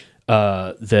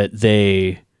 that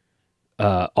they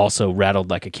also rattled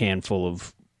like a can full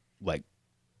of like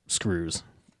screws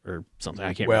or something.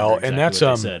 I can't remember exactly and that's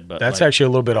what they said, but that's like, actually a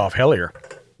little bit off Hellier.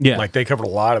 Yeah. Like they covered a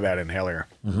lot of that in Hellier,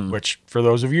 which for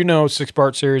those of you know,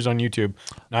 6-part series on YouTube,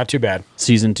 not too bad.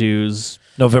 Season 2's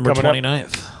November coming up.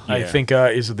 29th. I think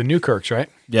is it the Newkirks, right?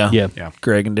 Yeah. Yeah.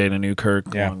 Greg and Dana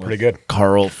Newkirk. Yeah, along with pretty good.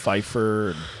 Carl Pfeiffer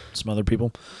and some other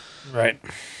people. Right.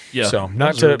 Yeah. So that not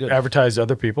was to really good. advertise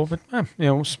other people, but I liked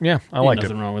it.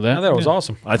 Nothing wrong with that. I thought it was Yeah.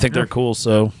 awesome. I think they're cool.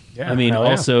 So Yeah, I mean, hell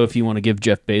yeah. also, if you want to give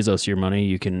Jeff Bezos your money,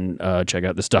 you can check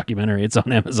out this documentary. It's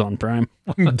on Amazon Prime.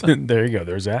 There you go.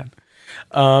 There's that.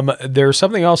 There's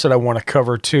something else that I want to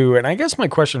cover too, and I guess my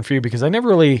question for you, because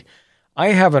I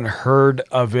haven't heard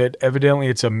of it. Evidently,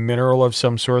 it's a mineral of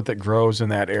some sort that grows in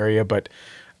that area. But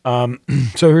so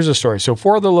here's a story. So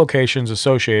 4 of the locations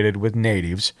associated with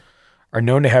natives are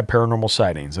known to have paranormal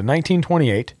sightings. In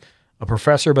 1928, a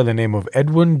professor by the name of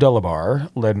Edwin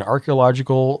Delabar led an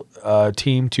archaeological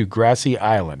team to Grassy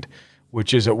Island,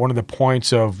 which is at one of the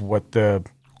points of what the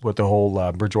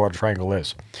whole Bridgewater Triangle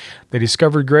is. They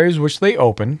discovered graves, which they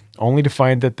opened, only to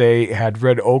find that they had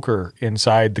red ochre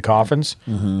inside the coffins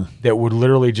that would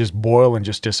literally just boil and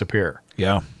just disappear.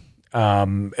 Yeah.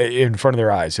 In front of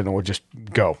their eyes, and it would just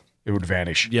go. It would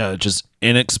vanish. Yeah, just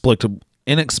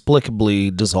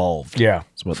inexplicably dissolved. Yeah,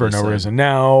 is what for they no say. reason.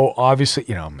 Now, obviously,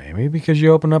 maybe because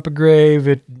you open up a grave,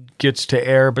 it gets to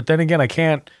air. But then again, I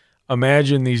can't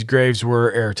imagine these graves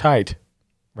were airtight,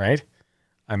 right?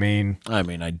 I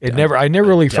never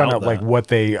really found out like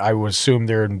what I would assume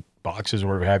they're in boxes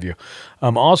or what have you.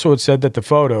 Also, it said that the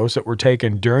photos that were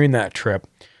taken during that trip,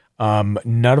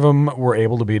 none of them were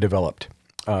able to be developed.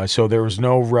 So there was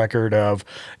no record of,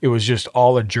 it was just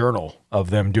all a journal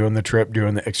of them doing the trip,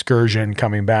 doing the excursion,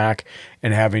 coming back,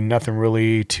 and having nothing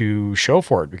really to show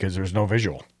for it because there's no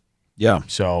visual. Yeah.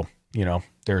 So,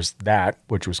 there's that,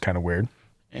 which was kind of weird.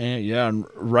 And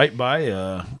right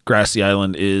by Grassy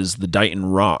Island is the Dighton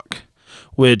Rock,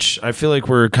 which I feel like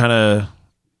we're kind of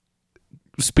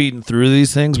speeding through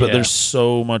these things, but there's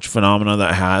so much phenomena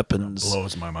that happens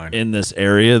blows my mind in this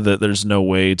area that there's no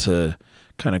way to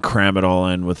kind of cram it all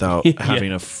in without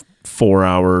having a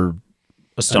 4-hour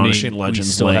astonishing legends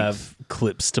we still length. have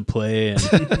clips to play.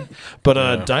 And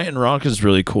But Dighton Rock is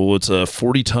really cool. It's a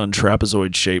 40-ton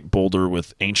trapezoid-shaped boulder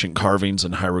with ancient carvings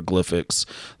and hieroglyphics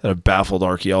that have baffled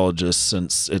archaeologists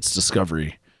since its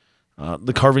discovery.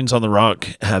 The carvings on the rock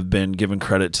have been given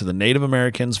credit to the Native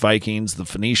Americans, Vikings, the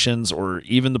Phoenicians, or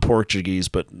even the Portuguese,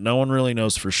 but no one really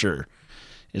knows for sure.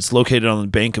 It's located on the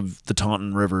bank of the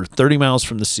Taunton River, 30 miles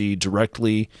from the sea,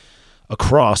 directly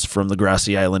across from the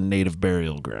Grassy Island Native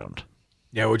Burial Ground.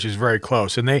 Yeah, which is very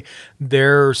close. And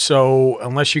they're so,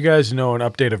 unless you guys know an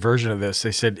updated version of this,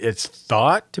 they said it's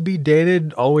thought to be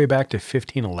dated all the way back to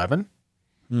 1511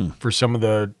 for some of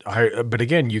the, but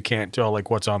again, you can't tell like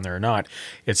what's on there or not.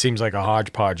 It seems like a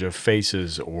hodgepodge of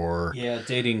faces or. Yeah,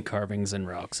 dating carvings and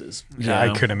rocks is. Yeah, I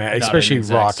could imagine, not especially an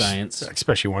exact rocks, science.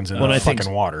 especially ones in the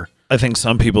fucking water. I think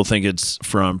some people think it's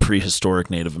from prehistoric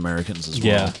Native Americans as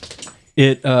well.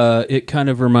 Yeah. It kind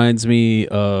of reminds me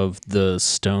of the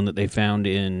stone that they found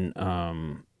in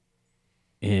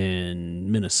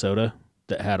Minnesota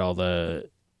that had all the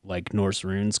like Norse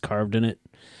runes carved in it.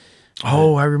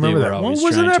 Oh, I remember that. Well,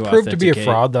 wasn't that proved to be a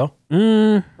fraud though?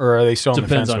 Or are they still on the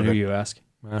fence Depends on with who it? you ask.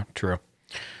 True.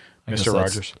 I guess Mr.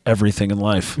 that's Rogers. everything in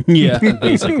life. Yeah,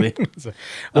 basically.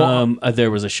 Well, there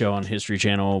was a show on History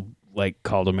Channel like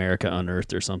called America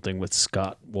Unearthed or something with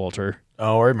Scott Walter.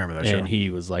 Oh, I remember that show. And he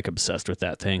was like obsessed with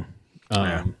that thing.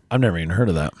 I've never even heard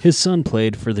of that. His son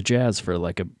played for the Jazz for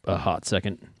like a hot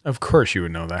second. Of course you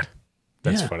would know that.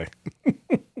 That's Yeah. funny.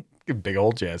 Big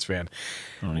old Jazz fan.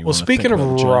 I don't even Well, wanna speaking think of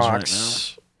about the Jazz right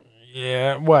rocks,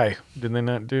 yeah, why? Did they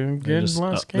not do good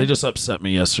last game? They just upset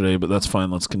me yesterday, but that's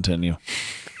fine. Let's continue.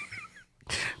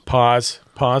 Pause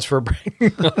for a break.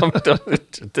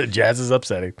 The Jazz is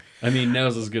upsetting. I mean,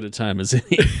 now's as good a time as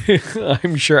any.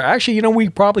 I'm sure. Actually, we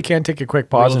probably can take a quick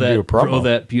pause and do a promo. Roll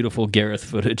that beautiful Gareth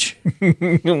footage.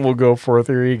 We'll go for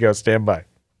Here you go. Stand by.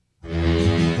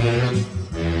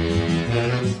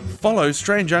 Follow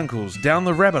Strange Uncles down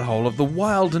the rabbit hole of the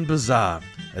wild and bizarre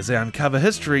as they uncover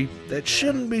history that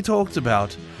shouldn't be talked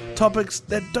about, topics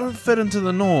that don't fit into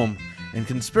the norm, and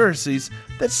conspiracies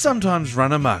that sometimes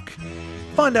run amok.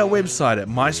 Find our website at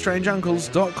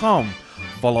mystrangeuncles.com.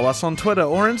 Follow us on Twitter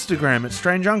or Instagram at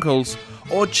Strange Uncles,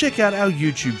 or check out our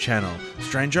YouTube channel,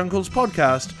 Strange Uncles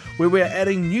Podcast, where we're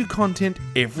adding new content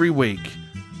every week.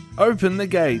 Open the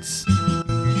gates.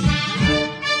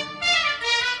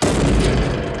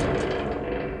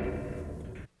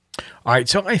 All right,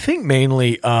 so I think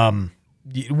mainly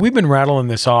we've been rattling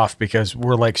this off because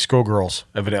we're like schoolgirls,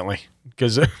 evidently,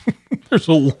 because there's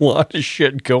a lot of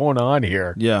shit going on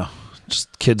here. Yeah,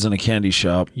 just kids in a candy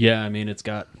shop. Yeah, I mean, it's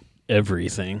got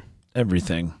everything.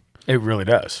 Everything. It really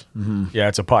does. Yeah,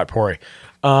 it's a potpourri.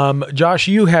 Josh,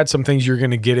 you had some things you're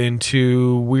going to get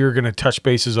into. We're going to touch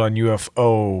bases on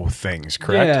UFO things,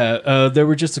 correct? Yeah, there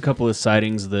were just a couple of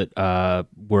sightings that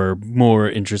were more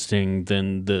interesting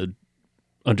than the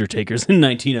undertakers in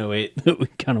 1908 that we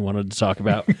kind of wanted to talk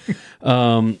about.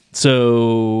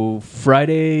 So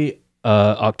Friday,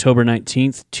 October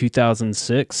 19th,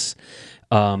 2006,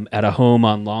 at a home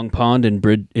on Long Pond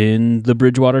in the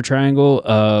Bridgewater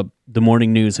Triangle, the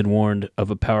morning news had warned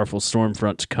of a powerful storm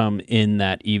front to come in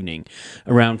that evening.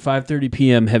 Around 5:30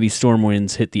 p.m., heavy storm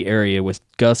winds hit the area with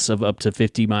gusts of up to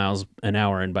 50 miles an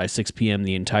hour, and by 6 p.m.,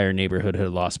 the entire neighborhood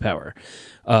had lost power.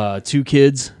 Two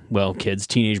kids,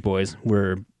 teenage boys,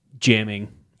 were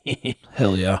jamming.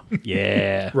 Hell yeah.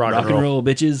 Yeah. Rock and roll,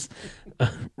 bitches.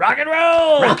 Rock and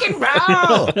roll! Rock and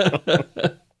roll!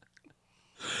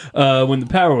 When the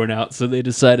power went out, so they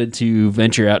decided to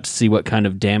venture out to see what kind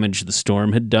of damage the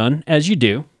storm had done, as you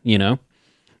do, you know.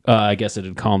 I guess it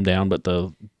had calmed down, but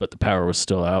the power was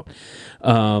still out.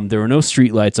 There were no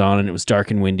street lights on, and it was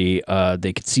dark and windy.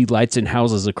 They could see lights in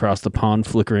houses across the pond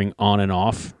flickering on and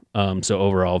off, so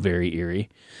overall very eerie.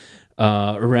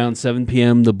 Around 7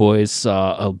 p.m., the boys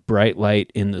saw a bright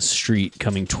light in the street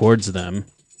coming towards them.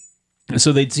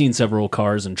 So they'd seen several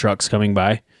cars and trucks coming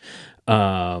by.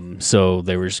 So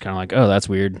they were just kind of like, oh, that's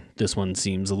weird. This one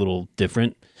seems a little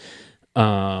different.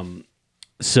 So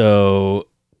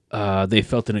they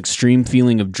felt an extreme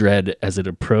feeling of dread as it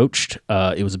approached.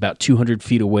 It was about 200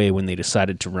 feet away when they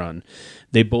decided to run.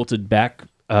 They bolted back,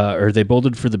 they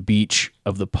bolted for the beach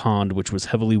of the pond, which was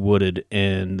heavily wooded,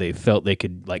 and they felt they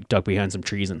could like duck behind some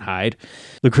trees and hide.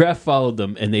 The craft followed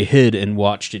them, and they hid and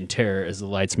watched in terror as the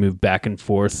lights moved back and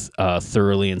forth,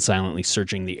 thoroughly and silently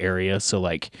searching the area. So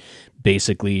like,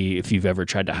 basically, if you've ever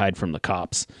tried to hide from the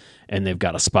cops and they've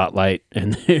got a spotlight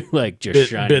and they're like just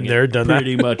shining been there, done that.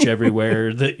 pretty much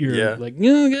everywhere that you're like,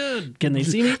 oh god, can they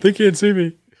see me? They can't see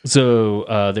me.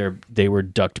 So they were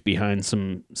ducked behind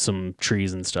some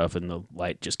trees and stuff, and the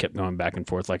light just kept going back and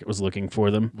forth like it was looking for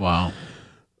them. Wow.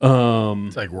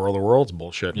 It's like World of Worlds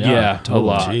bullshit. Yeah, totally. a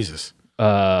lot. Jesus.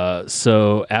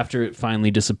 So after it finally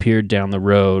disappeared down the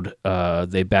road,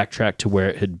 they backtracked to where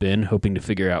it had been, hoping to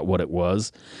figure out what it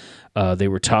was. They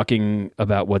were talking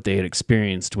about what they had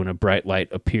experienced when a bright light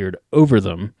appeared over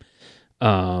them.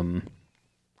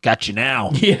 Got you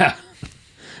now. Yeah.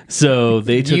 So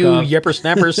they took you off. yipper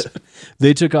snappers.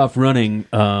 They took off running,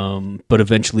 but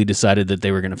eventually decided that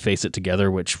they were going to face it together,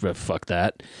 which fuck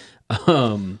that.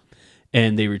 And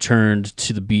they returned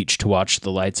to the beach to watch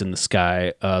the lights in the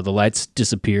sky. The lights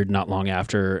disappeared not long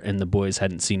after, and the boys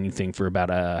hadn't seen anything for about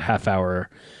a half hour.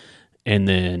 And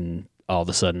then all of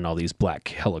a sudden, all these black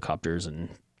helicopters and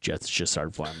jets just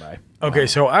started flying by. Okay,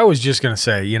 so I was just going to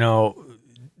say,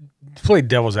 play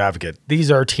devil's advocate. These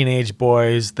are teenage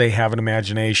boys. They have an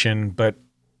imagination, but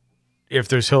if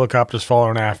there's helicopters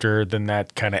following after, then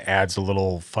that kind of adds a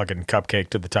little fucking cupcake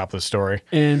to the top of the story.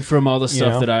 And from all the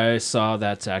stuff that I saw,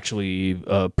 that's actually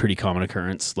a pretty common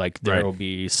occurrence. Like there will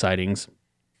be sightings.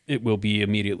 It will be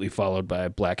immediately followed by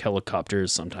black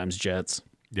helicopters, sometimes jets.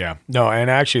 Yeah. No, and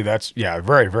actually that's,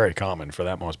 very, very common for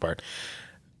that most part.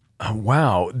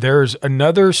 Wow. There's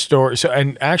another story. So,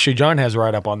 and actually John has a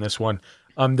write-up on this one.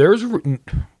 There's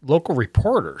local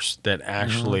reporters that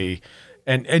actually,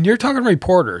 and you're talking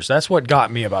reporters. That's what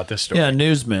got me about this story. Yeah,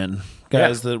 newsmen,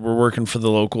 guys that were working for the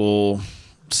local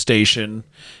station.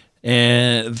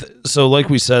 And so like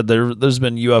we said, there's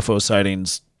been UFO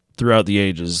sightings throughout the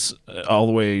ages, all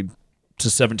the way to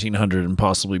 1700 and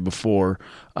possibly before.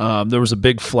 There was a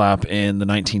big flap in the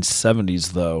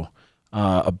 1970s, though.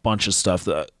 A bunch of stuff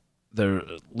that there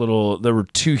were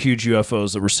two huge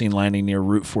UFOs that were seen landing near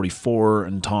Route 44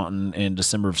 in Taunton in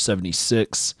December of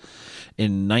 76.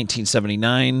 In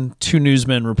 1979, two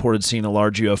newsmen reported seeing a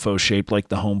large UFO shaped like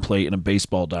the home plate in a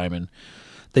baseball diamond.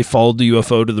 They followed the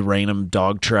UFO to the Raynham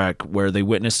dog track, where they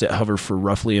witnessed it hover for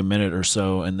roughly a minute or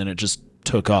so, and then it just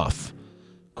took off,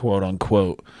 quote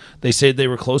unquote. They said they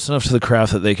were close enough to the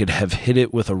craft that they could have hit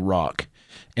it with a rock.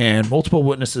 And multiple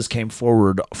witnesses came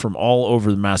forward from all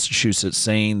over Massachusetts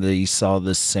saying they saw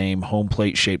this same home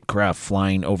plate shaped craft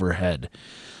flying overhead.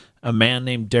 A man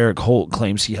named Derek Holt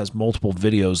claims he has multiple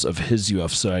videos of his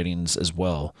UFO sightings as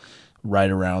well, right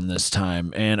around this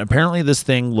time. And apparently this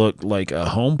thing looked like a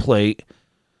home plate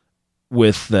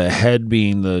with the head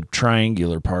being the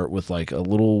triangular part with like a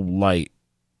little light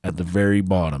at the very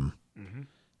bottom. Mm-hmm.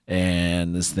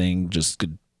 And this thing just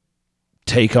could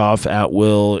take off at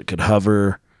will. It could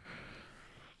hover.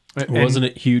 Wasn't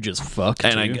it huge as fuck?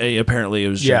 And apparently it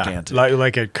was gigantic.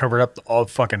 Like it covered up all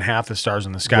fucking half the stars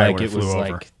in the sky like when it flew was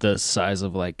over. Like the size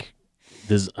of like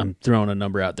I'm throwing a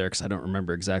number out there because I don't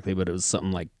remember exactly, but it was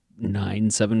something like 9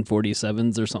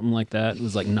 747s or something like that. It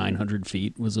was like 900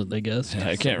 feet was what they guessed. Yeah,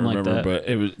 I can't Something like remember,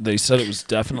 that. but they said it was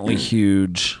definitely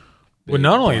huge. Well,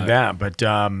 not only that, but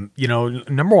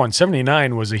number one,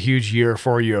 79 was a huge year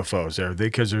for UFOs there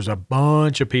because there's a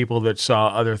bunch of people that saw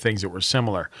other things that were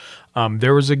similar.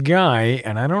 There was a guy,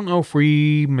 and I don't know if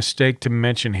we mistake to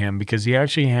mention him because he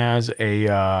actually has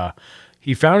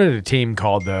he founded a team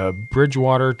called the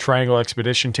Bridgewater Triangle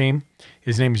Expedition Team.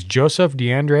 His name is Joseph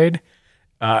DeAndrade.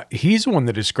 He's the one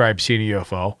that described seeing a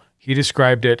UFO. He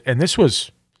described it, and this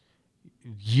was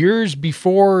years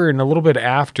before and a little bit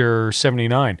after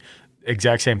 79.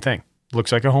 Exact same thing.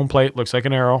 Looks like a home plate, looks like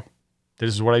an arrow. This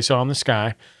is what I saw in the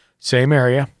sky. Same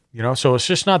area, so it's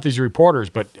just not these reporters,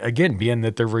 but again, being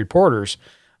that they're reporters,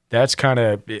 that's kind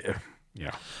of,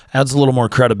 adds a little more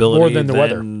credibility. More than the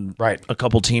weather. Right. A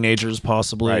couple teenagers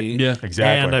possibly. Right. Yeah,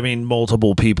 exactly. And I mean,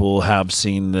 multiple people have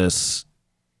seen this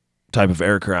type of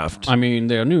aircraft. I mean,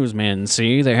 they're newsmen,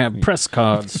 see? They have press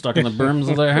cards stuck in the brims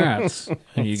of their hats.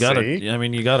 And you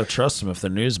gotta trust them if they're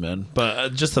newsmen.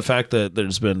 But just the fact that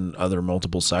there's been other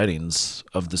multiple sightings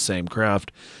of the same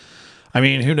craft. I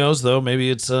mean, who knows though?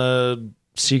 Maybe it's a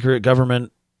secret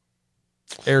government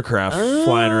aircraft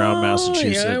flying around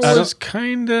Massachusetts. Yeah, it was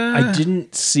kind of. I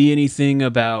didn't see anything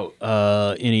about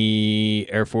any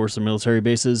Air Force or military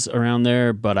bases around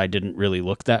there, but I didn't really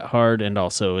look that hard. And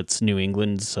also, it's New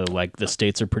England, so like the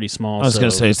states are pretty small. I was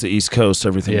going to say it's the East Coast.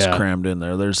 Everything's crammed in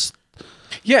there.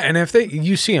 And if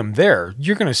you see them there,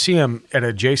 you're going to see them at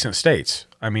adjacent states.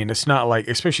 I mean, it's not like,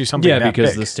 especially something that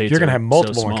because big. The states you're going to are have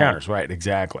multiple so small. encounters, right?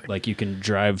 Exactly. Like you can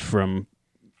drive from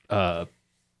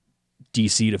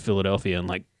DC to Philadelphia in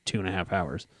like 2.5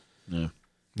 hours. Yeah.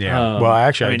 Yeah. Well,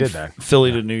 actually, I did that.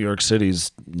 Philly to New York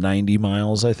City's 90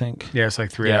 miles, I think. Yeah, it's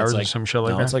like 3 hours or some shit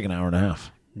like that. It's like an hour and a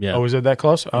half. Yeah. Oh, is it that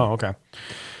close? Oh, okay.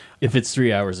 If it's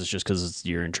 3 hours, it's just because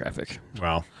you're in traffic.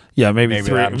 Well, yeah, maybe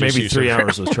 3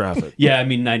 hours with traffic. Yeah, I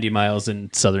mean, 90 miles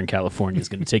in Southern California is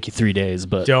going to take you 3 days,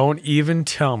 but don't even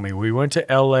tell me. We went to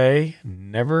LA,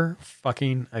 never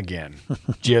fucking again.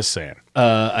 Just saying.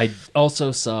 I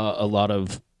also saw a lot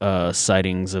of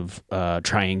sightings of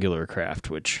triangular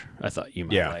craft, which I thought you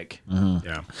might like. Mm-hmm.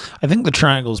 Yeah. I think the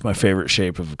triangle is my favorite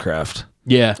shape of a craft.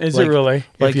 Yeah. Is it really?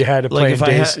 If you had to play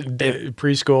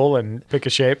preschool and pick a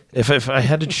shape? If I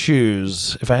had to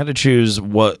choose,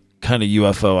 what kind of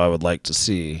UFO I would like to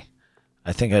see,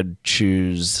 I think I'd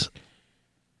choose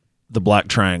the black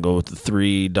triangle with the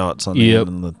 3 dots on the end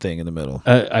and the thing in the middle.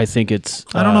 I think it's...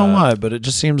 I don't know why, but it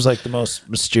just seems like the most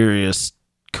mysterious,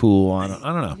 cool. I don't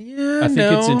know. Yeah, I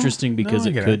think it's interesting because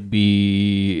it could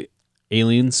be...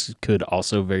 Aliens could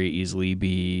also very easily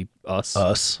be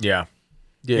us. Yeah.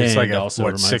 Yeah, it's and like also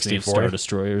reminds 60, me of 40? Star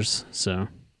Destroyers. So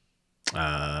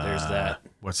there's that.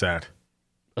 What's that?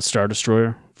 A Star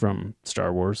Destroyer from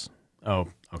Star Wars. Oh,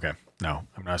 okay. No,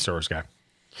 I'm not a Star Wars guy.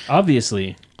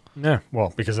 Obviously. Yeah,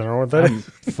 well, because I don't know what that I'm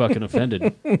is. fucking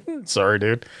offended. Sorry,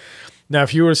 dude. Now,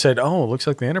 if you would have said, oh, it looks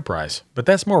like the Enterprise, but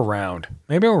that's more round.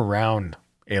 Maybe I'm a round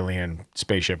alien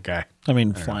spaceship guy. I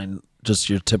mean, just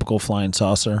your typical flying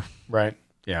saucer. Right.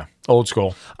 Yeah. Old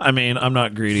school. I mean, I'm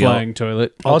not greedy. Flying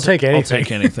toilet. I'll take anything. I'll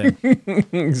take anything.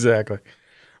 Exactly.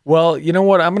 Well, you know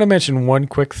what? I'm going to mention one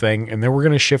quick thing, and then we're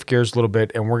going to shift gears a little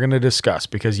bit, and we're going to discuss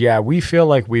because, we feel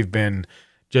like we've been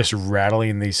just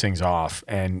rattling these things off,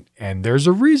 and there's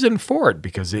a reason for it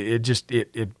because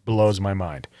it blows my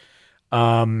mind.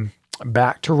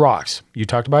 Back to rocks. You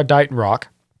talked about Dighton Rock,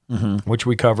 which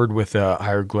we covered with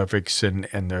hieroglyphics and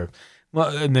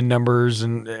the numbers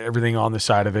and everything on the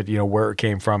side of it, where it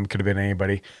came from, could have been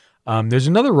anybody. There's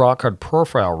another rock called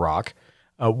Profile Rock,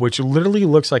 which literally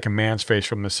looks like a man's face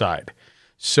from the side.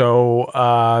 So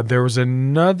there was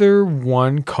another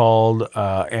one called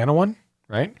Anawan,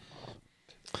 right?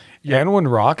 Yeah.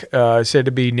 Anawan Rock, said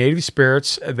to be native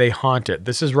spirits, they haunt it.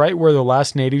 This is right where the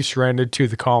last natives surrendered to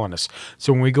the colonists.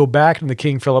 So when we go back in the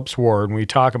King Philip's War and we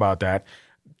talk about that,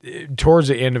 towards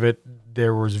the end of it,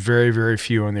 there was very, very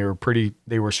few, and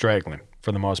they were straggling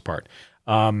for the most part.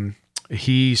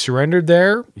 He surrendered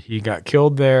there. He got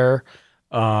killed there.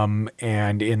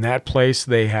 And in that place,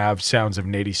 they have sounds of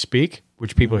native speak,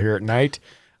 which people hear at night.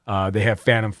 They have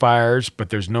phantom fires, but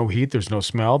there's no heat. There's no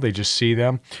smell. They just see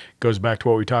them. Goes back to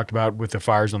what we talked about with the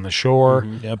fires on the shore.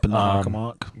 Yep, and the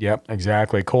Hockomock. Yep,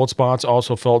 exactly. Cold spots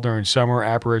also felt during summer,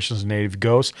 apparitions of native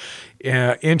ghosts.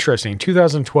 Interesting.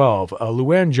 2012,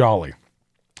 Luann Jolly.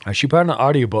 She put out an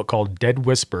audiobook called Dead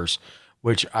Whispers,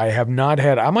 which I have not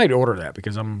had. I might order that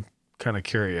because I'm kind of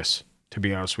curious, to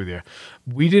be honest with you.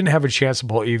 We didn't have a chance to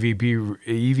pull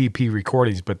EVP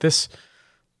recordings, but this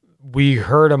we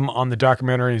heard him on the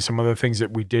documentary and some other things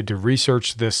that we did to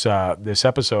research this this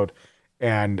episode,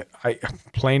 and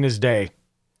plain as day,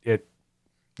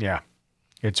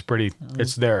 it's pretty.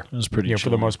 It's there. It was pretty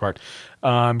for the most part.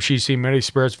 She's seen many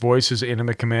spirits, voices,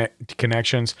 intimate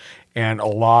connections, and a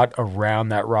lot around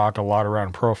that rock, a lot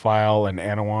around Profile and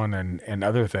Anawan and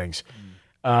other things.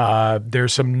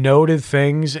 There's some noted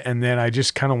things, and then I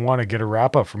just kind of want to get a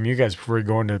wrap up from you guys before we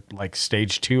go into like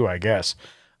stage 2, I guess.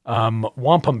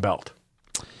 Wampum Belt.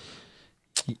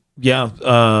 Yeah.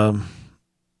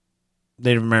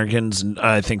 Native Americans, and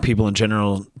I think people in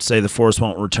general, say the forest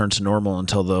won't return to normal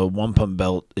until the Wampum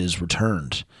Belt is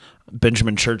returned.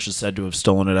 Benjamin Church is said to have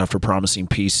stolen it after promising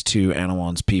peace to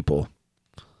Anawan's people.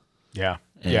 Yeah.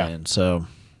 And so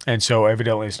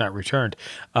evidently it's not returned.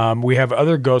 We have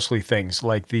other ghostly things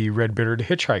like the red-bearded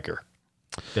hitchhiker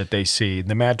that they see,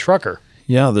 the mad trucker.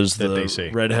 Yeah, there's that the they see.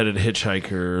 red-headed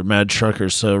hitchhiker, mad trucker.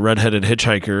 So red-headed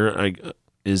hitchhiker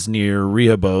is near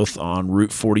Rehoboth on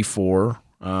Route 44.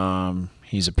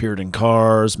 He's appeared in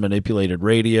cars, manipulated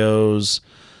radios.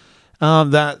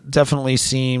 That definitely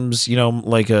seems,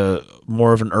 like a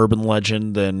more of an urban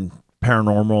legend than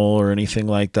paranormal or anything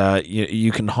like that.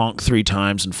 You can honk 3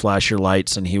 times and flash your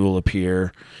lights and he will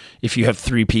appear. If you have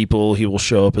 3 people, he will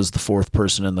show up as the 4th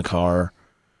person in the car.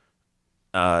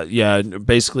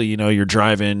 Basically, you're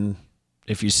driving.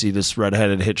 If you see this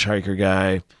red-headed hitchhiker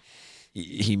guy,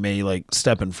 he may like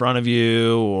step in front of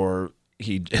you, or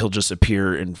he'll just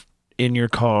appear in your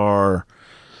car.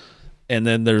 And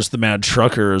then there's the mad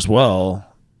trucker as well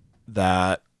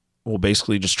that will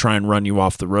basically just try and run you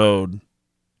off the road,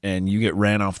 and you get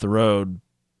ran off the road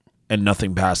and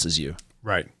nothing passes you.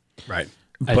 Right.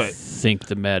 I think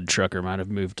the mad trucker might have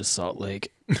moved to Salt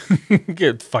Lake.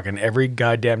 Get fucking every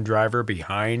goddamn driver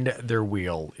behind their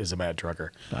wheel is a mad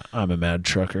trucker. I'm a mad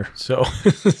trucker. So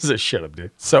shut up,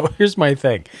 dude. So here's my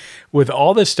thing. With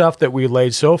all the stuff that we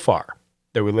laid so far,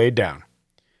 that we laid down,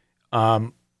 I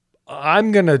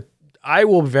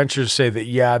will venture to say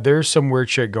that, there's some weird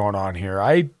shit going on here.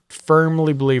 I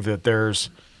firmly believe that there's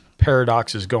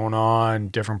paradoxes going on,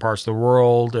 different parts of the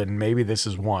world, and maybe this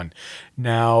is one.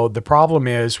 Now, the problem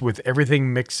is with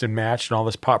everything mixed and matched and all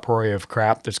this potpourri of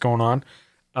crap that's going on,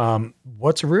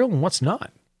 what's real and what's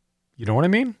not? You know what I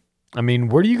mean?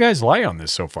 Where do you guys lie on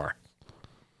this so far?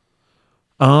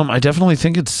 I definitely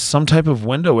think it's some type of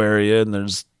window area, and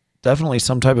there's definitely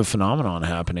some type of phenomenon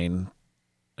happening.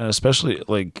 And especially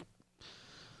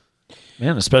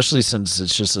since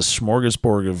it's just a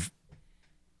smorgasbord of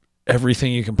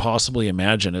everything you can possibly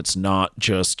imagine. It's not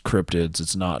just cryptids.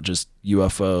 It's not just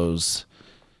UFOs.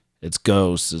 It's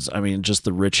ghosts. Just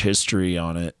the rich history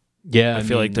on it. Yeah. I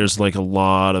feel like there's like a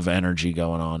lot of energy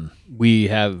going on.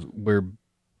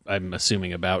 I'm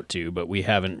assuming about to, but we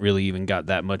haven't really even got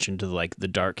that much into like the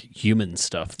dark human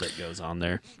stuff that goes on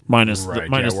there. Minus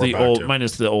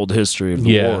the old history of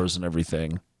the wars and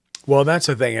everything. Well, that's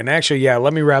the thing. And actually,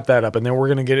 let me wrap that up, and then we're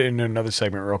going to get into another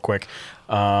segment real quick,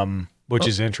 which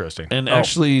is interesting. And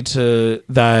actually, to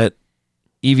that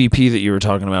EVP that you were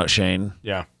talking about, Shane.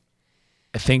 Yeah.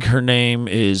 I think her name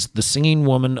is the Singing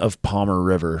Woman of Palmer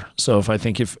River. So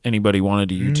if anybody wanted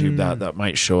to YouTube that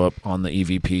might show up on the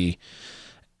EVP.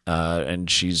 And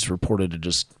she's reported to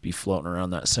just be floating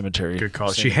around that cemetery. Good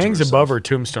call. She hangs above her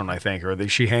tombstone, I think, or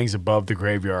she hangs above the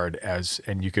graveyard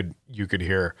and you could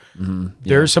hear. Mm-hmm.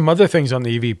 There's some other things on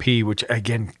the EVP, which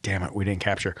again, damn it, we didn't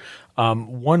capture.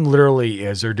 One literally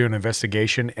is they're doing an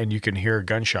investigation and you can hear a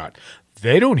gunshot.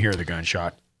 They don't hear the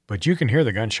gunshot, but you can hear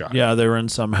the gunshot. Yeah, they were in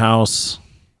some house,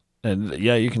 and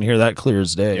you can hear that clear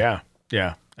as day.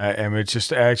 Yeah. And it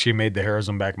just actually made the hairs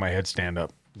on the back of my head stand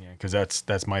up. Yeah, because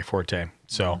that's my forte.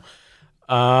 So,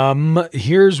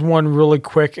 here's one really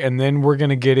quick, and then we're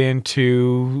gonna get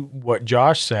into what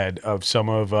Josh said of some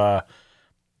of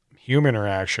human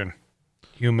interaction.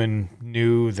 Human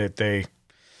knew that they.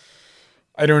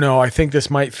 I don't know. I think this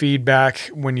might feed back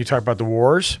when you talk about the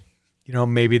wars.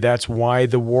 Maybe that's why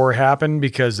the war happened,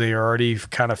 because they are already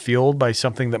kind of fueled by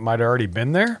something that might have already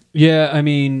been there. Yeah, I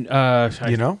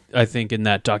think in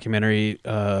that documentary.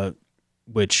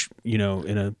 Which,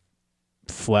 in a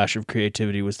flash of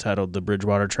creativity was titled The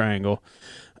Bridgewater Triangle.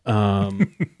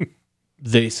 Someone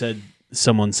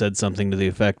said something to the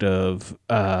effect of,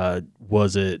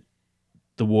 was it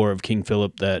the War of King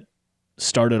Philip that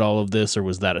started all of this, or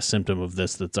was that a symptom of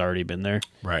this that's already been there?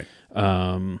 Right.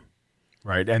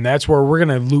 Right. And that's where we're going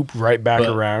to loop right back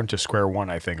around to square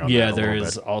one, I think. There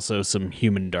is also some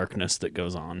human darkness that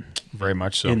goes on. Very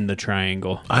much so. In the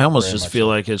triangle. I almost feel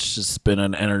like it's just been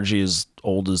an energy as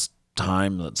old as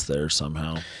time that's there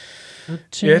somehow.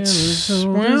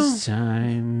 It's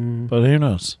time. But who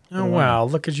knows? Oh wow!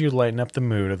 Look at you lighting up the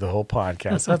mood of the whole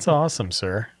podcast. That's awesome,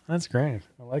 sir. That's great.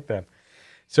 I like that.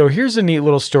 So here's a neat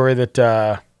little story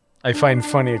that I find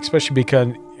funny, especially because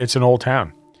it's an old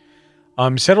town.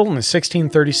 Settled in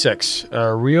 1636,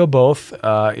 Rehoboth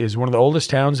is one of the oldest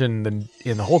towns in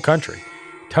the whole country.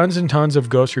 Tons and tons of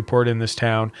ghosts report in this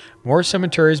town. More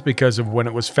cemeteries because of when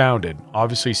it was founded.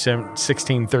 Obviously,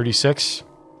 1636.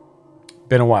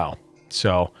 Been a while.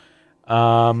 So,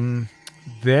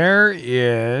 there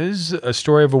is a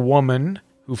story of a woman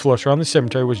who floats around the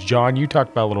cemetery, which John, you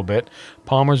talked about a little bit.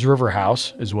 Palmer's River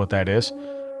House is what that is.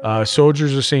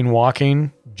 Soldiers are seen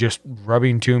walking, just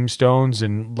rubbing tombstones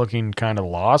and looking kind of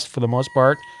lost for the most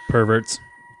part. Perverts.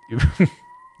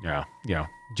 Yeah.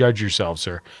 Judge yourself,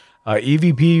 sir.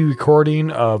 EVP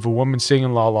recording of a woman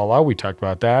singing La La La. We talked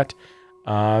about that.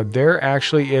 There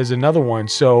actually is another one.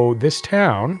 So this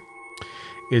town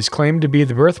is claimed to be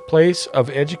the birthplace of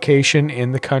education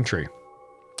in the country.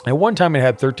 At one time, it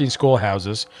had 13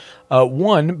 schoolhouses.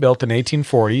 One, built in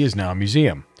 1840, is now a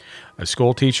museum. A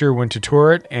school teacher went to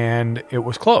tour it, and it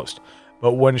was closed.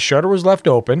 But when a shutter was left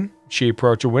open, she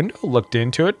approached a window, looked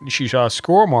into it, and she saw a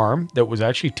squirrel that was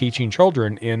actually teaching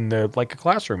children in like a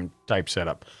classroom type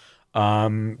setup.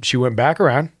 She went back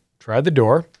around, tried the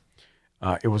door.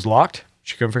 It was locked.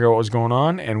 She couldn't figure out what was going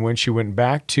on. And when she went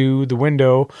back to the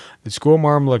window, the school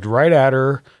marm looked right at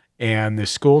her, and the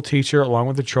school teacher, along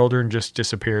with the children, just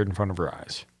disappeared in front of her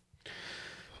eyes.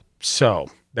 So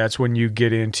that's when you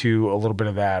get into a little bit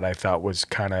of that I thought was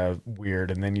kind of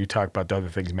weird. And then you talk about the other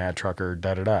things, Mad Trucker,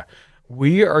 da-da-da.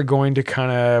 We are going to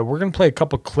we're going to play a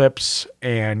couple clips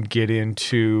and get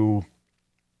into,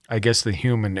 I guess, the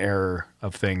human error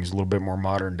of things, a little bit more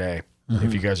modern day,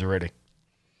 if you guys are ready.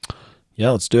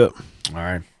 Yeah, let's do it. All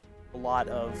right. A lot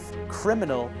of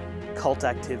criminal cult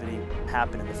activity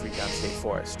happened in the Freetown State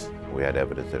Forest. We had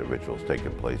evidence that a ritual was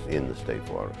taking place in the state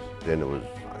forest. Then there was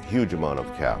a huge amount of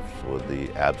calves with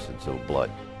the absence of blood.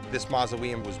 This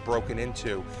mausoleum was broken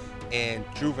into, and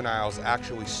juveniles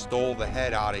actually stole the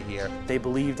head out of here. They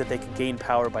believed that they could gain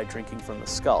power by drinking from the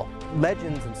skull.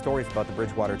 Legends and stories about the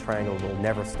Bridgewater Triangle will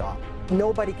never stop.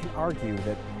 Nobody can argue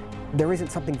that there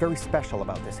isn't something very special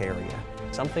about this area.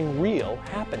 Something real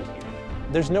happened here.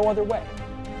 There's no other way.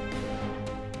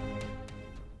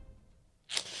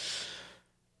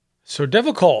 So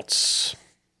devil cults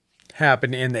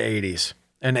happened in the 80s.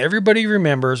 And everybody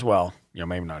remembers, well,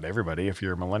 maybe not everybody. If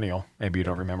you're a millennial, maybe you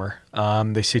don't remember.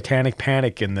 The Satanic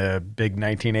Panic in the big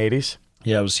 1980s.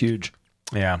 Yeah, it was huge.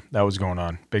 Yeah, that was going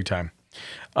on big time.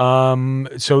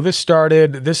 So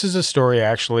this is a story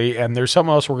actually, and there's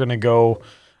something else we're going to go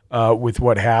with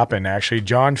what happened. Actually,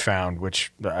 John found,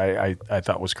 which I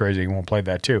thought was crazy. He won't play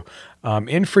that too.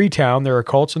 In Freetown, there are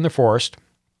cults in the forest,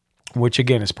 which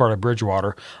again is part of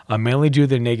Bridgewater, mainly due to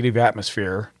the negative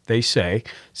atmosphere. They say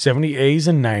 70s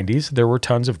and 90s, there were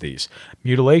tons of these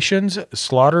mutilations,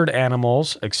 slaughtered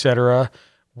animals, etc.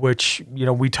 Which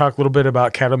we talked a little bit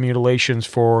about cattle mutilations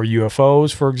for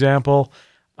UFOs, for example.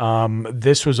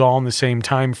 This was all in the same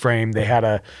time frame. They had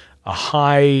a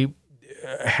high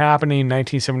happening in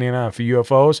 1979 for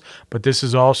UFOs, but this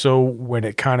is also when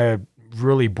it kind of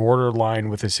really borderline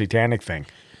with the satanic thing.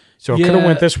 So it could have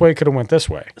went this way, could have went this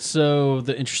way. So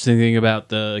the interesting thing about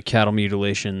the cattle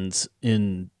mutilations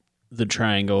in the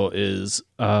Triangle is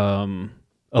a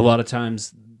lot of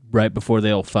times right before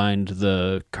they'll find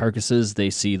the carcasses, they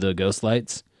see the ghost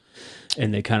lights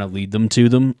and they kind of lead them to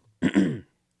them.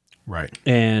 Right.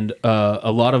 And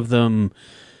a lot of them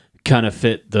kind of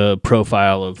fit the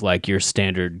profile of like your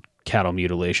standard cattle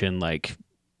mutilation, like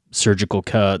surgical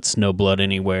cuts, no blood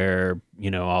anywhere,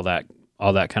 all that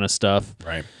kind of stuff.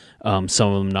 Right.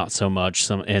 Some of them not so much.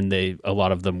 A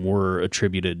lot of them were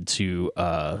attributed to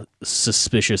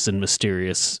suspicious and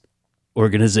mysterious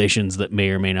organizations that may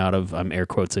or may not have. I'm air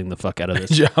quoting the fuck out of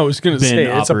this. Yeah, I was going to say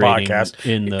it's a podcast.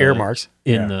 In the earmarks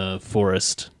in the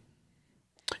forest.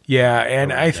 Yeah,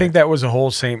 and I think that was a whole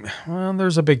same. Well,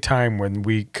 there's a big time when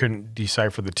we couldn't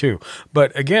decipher the two.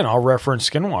 But again, I'll reference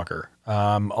Skinwalker.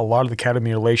 A lot of the cattle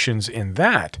mutilations in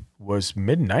that was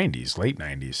mid 90s, late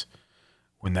 90s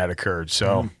when that occurred.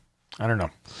 So I don't know.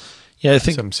 Yeah, I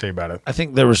think something to say about it. I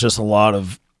think there was just a lot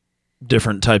of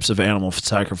different types of animal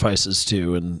sacrifices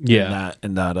too, in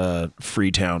that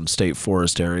Freetown State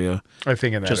Forest area. I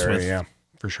think in that area, yeah,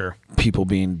 for sure. People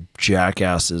being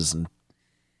jackasses and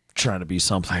trying to be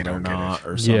something they're not,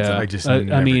 or something. Yeah, I just got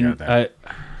that.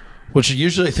 Which I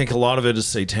usually think a lot of it is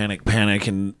satanic panic,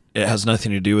 and it has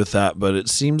nothing to do with that. But it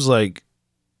seems like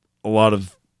a lot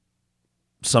of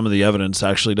some of the evidence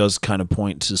actually does kind of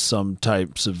point to some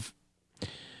types of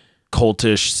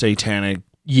cultish, satanic,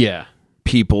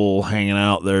 people hanging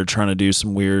out there trying to do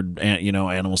some weird,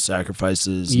 animal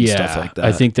sacrifices and stuff like that.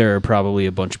 I think there are probably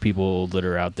a bunch of people that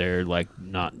are out there like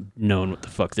not knowing what the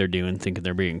fuck they're doing, thinking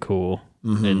they're being cool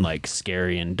and like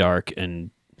scary and dark and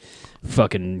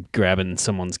fucking grabbing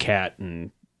someone's cat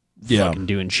and fucking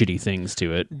doing shitty things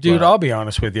to it. Dude, I'll be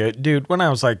honest with you. Dude, when I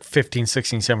was like 15,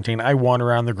 16, 17, I wandered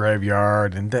around the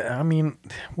graveyard and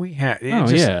we had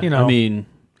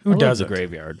who does the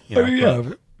graveyard?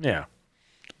 Yeah.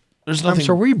 There's nothing.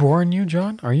 Are we boring you,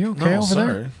 John? Are you okay over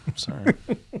there? Sorry.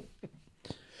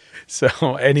 So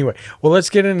anyway, well, let's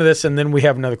get into this, and then we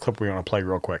have another clip we want to play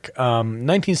real quick.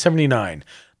 1979,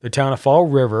 the town of Fall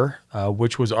River,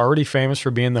 which was already famous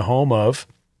for being the home of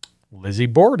Lizzie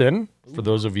Borden, for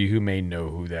those of you who may know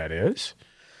who that is,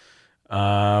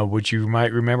 which you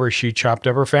might remember, she chopped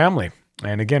up her family.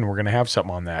 And again, we're going to have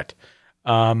something on that.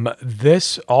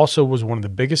 This also was one of the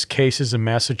biggest cases in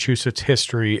Massachusetts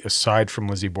history aside from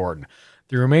Lizzie Borden.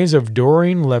 The remains of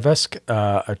Doreen Levesque,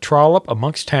 a trollop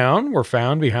amongst town, were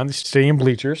found behind the stadium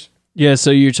bleachers. Yeah, so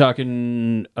you're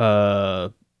talking...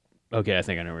 okay, I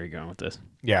think I know where you're going with this.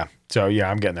 Yeah, so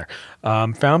I'm getting there.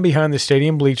 Found behind the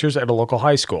stadium bleachers at a local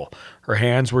high school. Her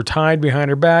hands were tied behind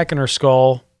her back and her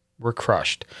skull were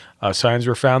crushed. Signs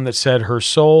were found that said her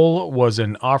soul was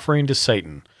an offering to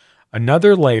Satan.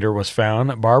 Another later was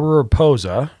found, Barbara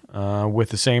Raposa, with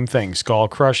the same thing, skull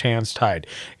crushed, hands tied.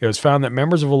 It was found that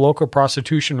members of a local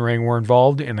prostitution ring were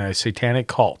involved in a satanic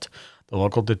cult. The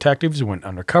local detectives went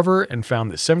undercover and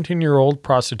found that 17-year-old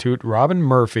prostitute Robin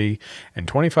Murphy and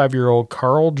 25-year-old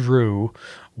Carl Drew,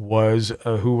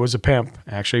 who was a pimp,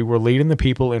 actually were leading the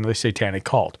people into the satanic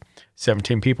cult.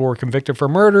 17 people were convicted for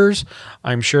murders.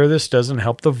 I'm sure this doesn't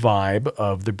help the vibe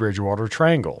of the Bridgewater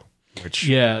Triangle.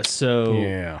 There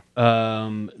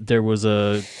was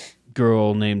a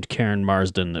girl named Karen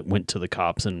Marsden that went to the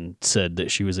cops and said that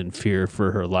she was in fear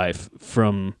for her life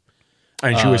from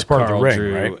and she was part Carl of the ring,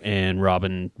 Drew right? And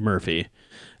Robin Murphy.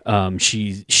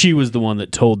 She was the one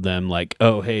that told them like,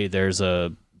 oh, hey, there's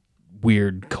a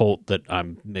weird cult that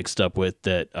I'm mixed up with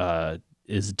that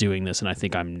is doing this and I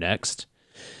think I'm next.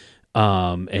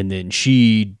 And then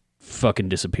she fucking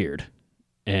disappeared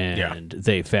and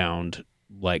they found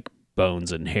like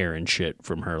bones and hair and shit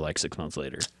from her like 6 months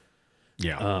later.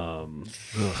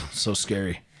 So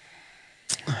scary.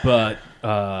 But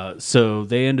so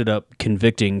they ended up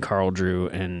convicting Carl Drew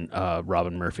and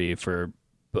Robin Murphy for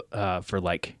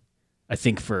like, I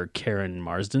think for Karen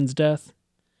Marsden's death.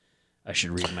 I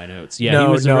should read my notes. Yeah,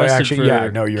 he was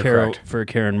arrested for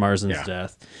Karen Marsden's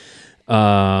death.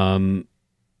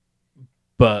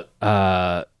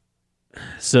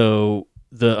 So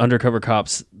the undercover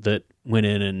cops that went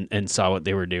in and saw what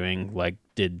they were doing, like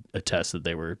did a test that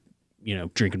they were,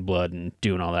 drinking blood and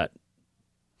doing all that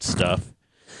stuff,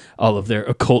 all of their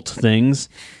occult things.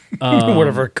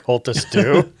 Whatever occultists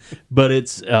do. But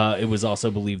it was also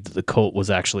believed that the cult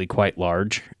was actually quite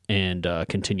large and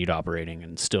continued operating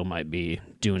and still might be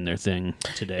doing their thing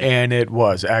today. And it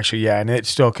was actually, and it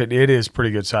still could. It is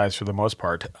pretty good size for the most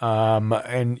part.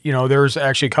 And there's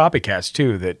actually copycats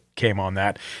too that came on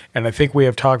that. And I think we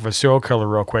have talked of a serial killer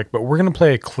real quick, but we're going to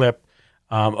play a clip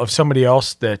of somebody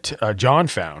else that John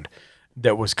found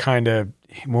that was kind of,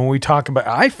 when we talk about,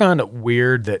 I found it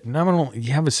weird that not only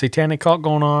you have a satanic cult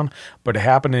going on, but it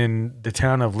happened in the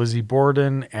town of Lizzie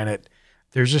Borden, and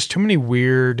there's just too many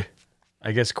weird,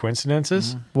 I guess,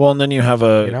 coincidences. Well, and then you have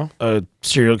a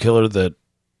serial killer that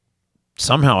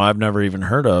somehow I've never even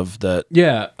heard of that.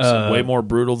 Way more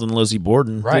brutal than Lizzie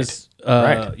Borden. Right.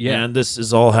 Right. Yeah. And this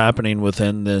is all happening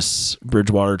within this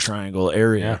Bridgewater Triangle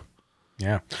area.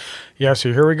 Yeah.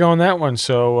 So here we go on that one.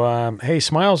 So, hey,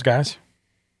 smiles, guys.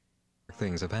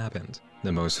 Things have happened,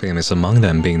 the most famous among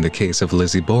them being the case of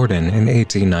Lizzie Borden in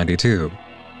 1892.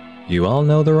 You all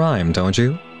know the rhyme, don't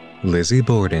you? Lizzie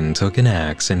Borden took an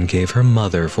axe and gave her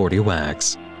mother 40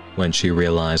 whacks. When she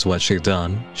realized what she'd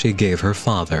done, she gave her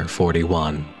father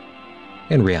 41.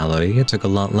 In reality, it took a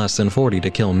lot less than 40 to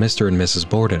kill Mr. and Mrs.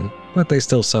 Borden, but they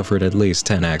still suffered at least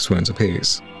 10 axe wounds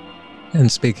apiece.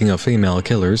 And speaking of female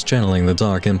killers channeling the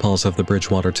dark impulse of the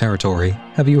Bridgewater territory,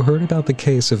 have you heard about the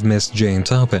case of Miss Jane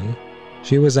Toppin?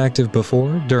 She was active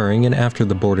before, during, and after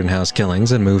the Borden House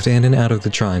killings and moved in and out of the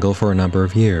Triangle for a number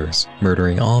of years,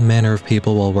 murdering all manner of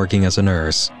people while working as a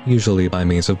nurse, usually by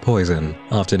means of poison,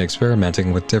 often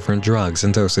experimenting with different drugs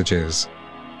and dosages.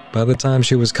 By the time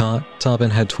she was caught,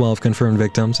 Toppin had 12 confirmed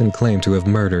victims and claimed to have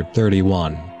murdered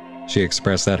 31. She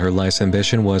expressed that her life's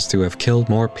ambition was to have killed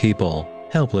more people,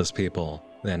 helpless people,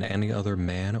 than any other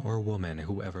man or woman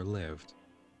who ever lived.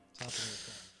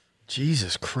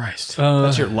 Jesus Christ.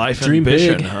 That's your life dream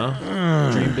ambition, big.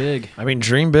 huh? Dream big. I mean,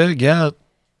 dream big, yeah.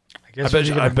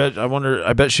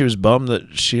 I bet she was bummed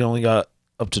that she only got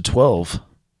up to 12.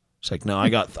 It's like, no, I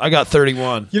got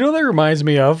 31. You know what that reminds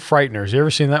me of? Frighteners. You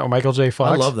ever seen that with Michael J.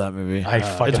 Fox? I love that movie.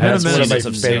 It's been a minute since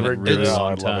I've seen it. Really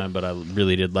long time, but I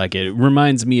really did like it. It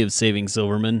reminds me of Saving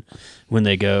Silverman when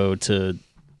they go to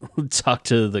talk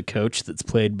to the coach that's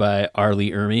played by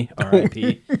Arlie Ermy,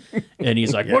 R.I.P. And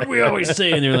he's like, what do we always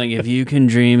say? And they're like, if you can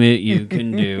dream it, you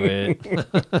can do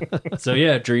it. So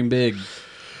yeah, dream big.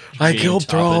 I killed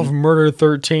 12, murdered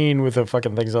 13 with the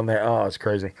fucking things on there. Oh, it's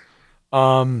crazy.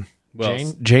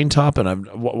 Jane Toppin.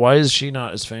 Why is she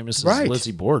not as famous as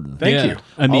Lizzie Borden? Thank you.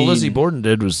 I mean, all Lizzie Borden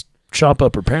did was chop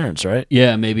up her parents, right?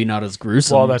 Yeah, maybe not as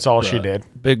gruesome. Well, that's all she did.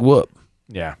 Big whoop.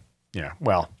 Yeah. Yeah.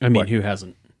 Well, I mean, who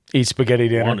hasn't? Eat spaghetti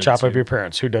dinner, wanted chop up to. your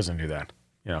parents. Who doesn't do that?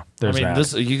 You know, there's that.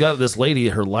 This you got this lady.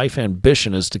 Her life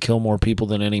ambition is to kill more people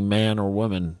than any man or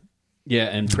woman. Yeah,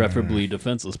 and preferably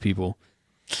defenseless people.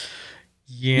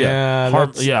 Yeah,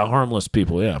 harmless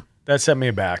people. Yeah, that set me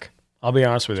aback. I'll be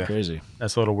honest with you. Crazy.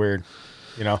 That's a little weird.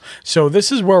 You know, so this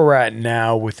is where we're at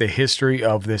now with the history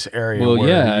of this area. Well, where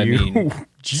yeah, I mean,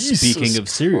 speaking of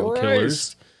serial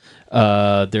killers,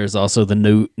 there's also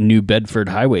the New Bedford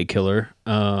Highway Killer.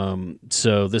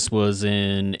 So this was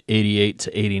in 88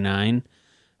 to 89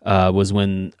 was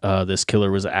when this killer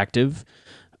was active.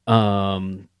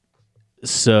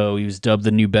 So he was dubbed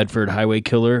the New Bedford Highway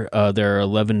Killer. There are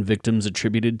 11 victims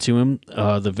attributed to him.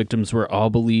 The victims were all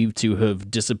believed to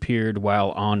have disappeared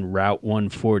while on Route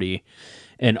 140,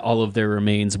 and all of their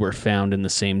remains were found in the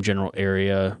same general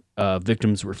area.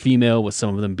 Victims were female, with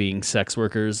some of them being sex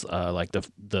workers, like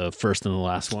the first and the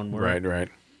last one were. Right.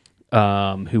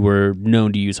 Who were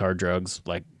known to use hard drugs.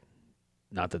 Like,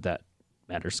 not that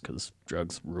matters because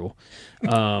drugs rule.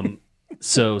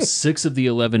 So 6 of the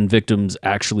 11 victims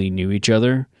actually knew each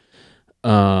other.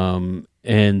 And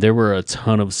there were a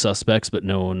ton of suspects, but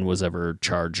no one was ever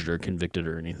charged or convicted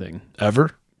or anything.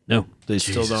 Ever? No. They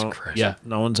still don't. Christ. Yeah.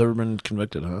 No one's ever been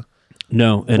convicted, huh?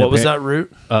 No. And what was that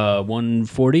route?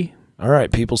 140. All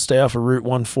right, people stay off of Route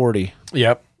 140.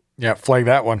 Yep. Yeah, flag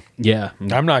that one. Yeah.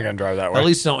 I'm not going to drive that way. At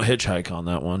least don't hitchhike on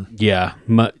that one. Yeah.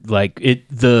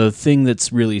 The thing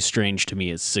that's really strange to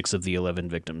me is 6 of the 11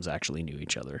 victims actually knew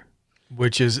each other.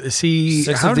 Which is, see,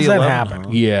 6 how of does the that 11, happen? huh?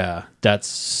 Yeah.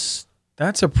 That's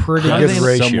a pretty I good think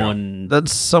ratio.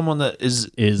 That's someone that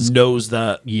is knows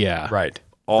that. Yeah. Right.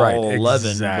 All right.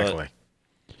 11. Exactly.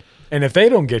 And if they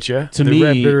don't get you, To me,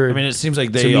 I mean, it seems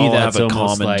like they all have a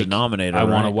common denominator. I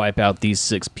want to right? wipe out these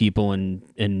 6 people and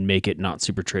make it not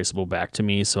super traceable back to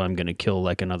me, so I'm going to kill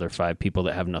like another 5 people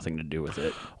that have nothing to do with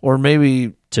it. Or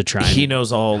maybe to try he and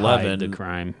knows all hide 11 the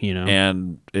crime, you know.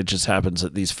 And it just happens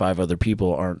that these 5 other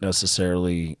people aren't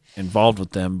necessarily involved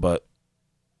with them, but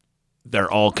they're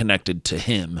all connected to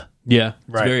him. Yeah, it's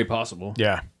Right. very possible.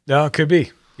 Yeah. No, it could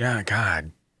be. Yeah,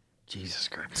 God. Jesus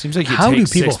Christ. Seems like you How take do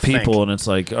people 6 people think? and it's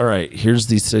like, all right, here's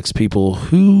these 6 people.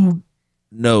 Who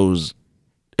knows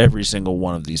every single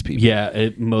one of these people? Yeah,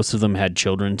 most of them had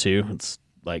children too. It's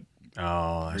like,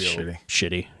 oh, that's real shitty.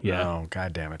 Shitty. Yeah. Oh,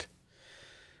 God damn it.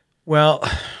 Well,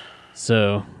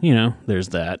 so, you know, there's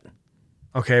that.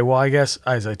 okay, well, I guess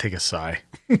as I take a sigh.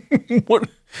 What?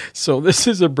 So this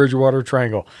is a Bridgewater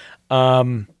Triangle.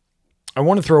 I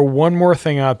want to throw one more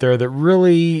thing out there that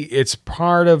really, it's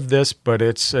part of this, but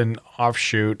it's an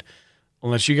offshoot.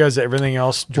 Unless you guys, everything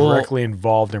else directly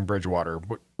involved in Bridgewater.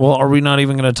 Well, are we not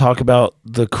even going to talk about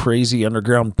the crazy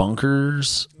underground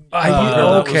bunkers?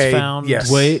 That was found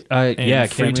Wait, in can we?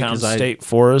 Freetown 'Cause State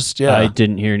Forest. Yeah, I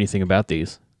didn't hear anything about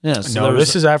these. Yeah, so No,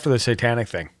 this is after the satanic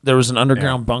thing. There was an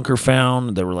underground bunker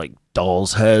found. There were like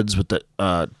dolls' heads with the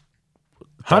Hunters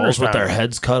dolls with their found it.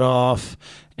 heads cut off,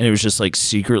 and it was just like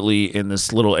secretly in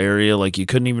this little area. Like you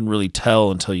couldn't even really tell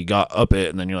until you got up it,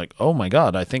 and then you're like, "Oh my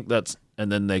god, I think that's."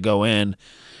 And then they go in,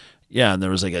 yeah, and there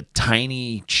was like a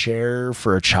tiny chair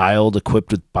for a child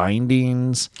equipped with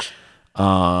bindings.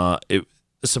 It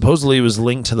supposedly was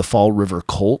linked to the Fall River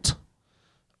cult.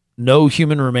 No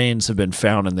human remains have been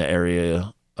found in the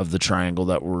area of the triangle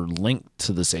that were linked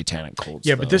to the satanic cults.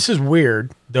 Yeah, but this is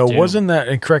weird, though. Dude. Wasn't that,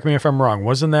 and correct me if I'm wrong,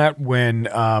 wasn't that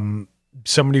when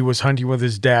somebody was hunting with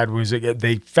his dad?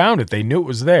 They found it, they knew it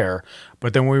was there,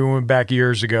 but then when we went back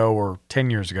years ago or 10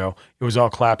 years ago, it was all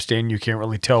collapsed in. You can't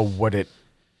really tell what it.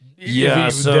 Yeah, if it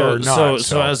was there or not,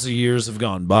 so as the years have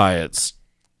gone by, it's.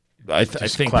 I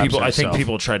think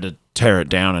people tried to tear it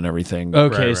down and everything.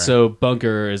 Okay, so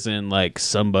bunker is in like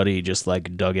somebody just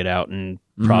like dug it out and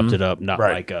propped it up, not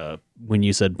like when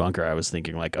you said bunker, I was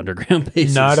thinking like underground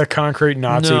bases. Not a concrete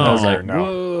Nazi bunker,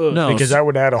 no, because that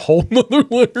would add a whole nother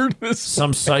layer to this.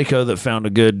 Some psycho that found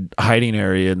a good hiding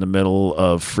area in the middle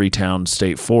of Freetown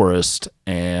State Forest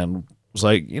and was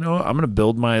like, I'm going to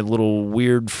build my little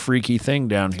weird, freaky thing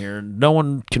down here. No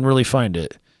one can really find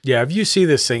it. Yeah, if you see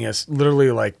this thing, it's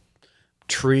literally like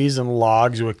trees and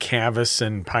logs with canvas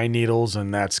and pine needles,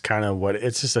 and that's kind of what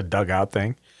it's just a dugout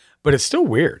thing. But it's still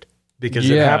weird because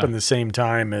it happened the same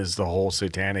time as the whole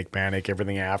satanic panic,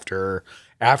 everything after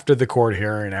the court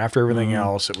hearing, after everything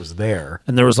else, it was there.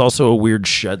 And there was also a weird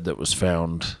shed that was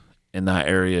found in that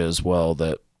area as well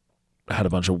that had a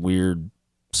bunch of weird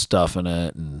stuff in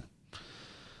it, and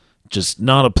just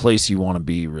not a place you want to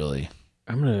be, really.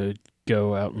 I'm going to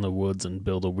go out in the woods and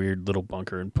build a weird little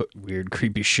bunker and put weird,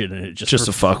 creepy shit in it just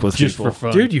to fuck with just people.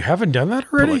 for fun. Dude, you haven't done that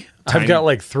already? I've got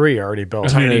like 3 already built.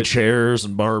 Tiny chairs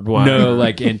and barbed wire. No,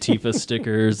 like Antifa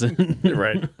stickers. And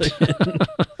right.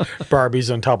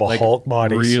 Barbies on top of Hulk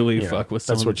bodies. Really fuck with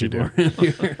some That's what you do.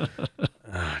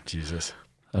 Jesus.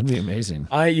 That'd be amazing.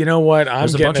 You know what?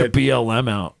 There's a bunch of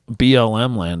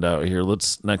BLM land out here.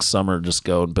 Let's next summer just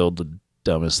go and build the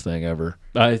dumbest thing ever.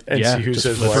 See who just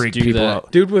says freak what. people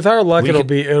out. Dude, with our luck,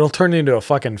 it'll turn into a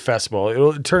fucking festival.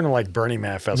 It'll turn into like Burning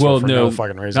Man festival for no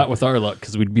fucking reason. Not with our luck,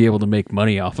 because we'd be able to make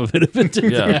money off of it if it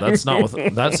did. Yeah,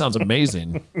 that sounds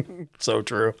amazing. So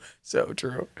true. So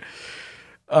true.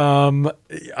 I'm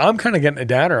kind of getting a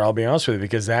downer, I'll be honest with you,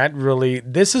 because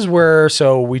this is where,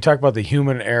 so we talk about the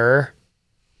human error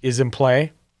is in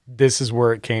play. This is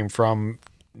where it came from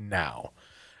now.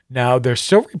 Now, there's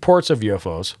still reports of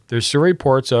UFOs. There's still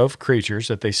reports of creatures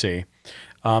that they see.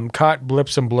 Caught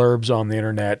blips and blurbs on the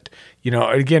internet.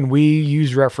 Again, we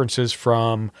use references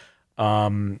from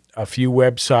a few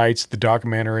websites, the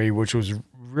documentary, which was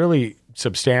really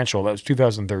substantial. That was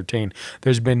 2013.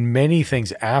 There's been many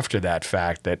things after that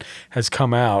fact that has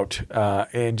come out.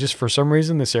 And just for some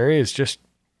reason, this area is just,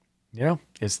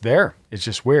 it's there. It's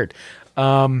just weird.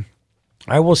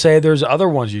 I will say there's other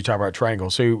ones you talk about,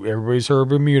 triangles. So everybody's heard of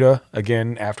Bermuda,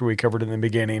 again, after we covered it in the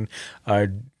beginning.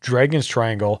 Dragon's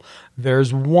Triangle.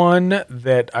 There's one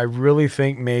that I really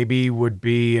think maybe would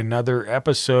be another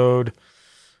episode,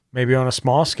 maybe on a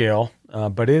small scale,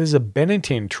 but it is a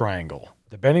Bennington Triangle.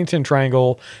 The Bennington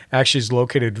Triangle actually is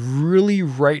located really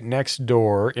right next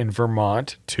door in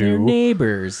Vermont to... They're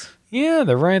neighbors. Yeah,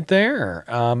 they're right there.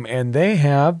 And they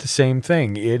have the same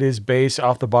thing. It is based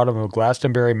off the bottom of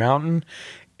Glastonbury Mountain,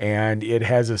 and it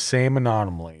has the same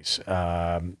anomalies.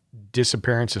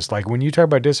 Disappearances. Like when you talk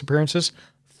about disappearances,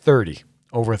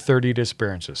 over 30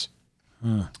 disappearances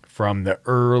from the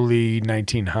early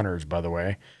 1900s, by the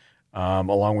way,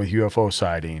 along with UFO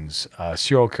sightings,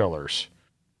 serial killers,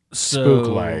 spook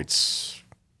lights,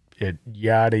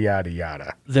 yada, yada,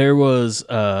 yada. There was...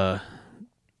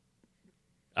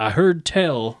 I heard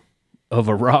tell of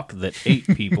a rock that ate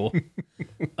people.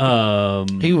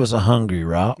 He was a hungry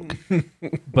rock.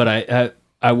 But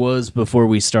I was, before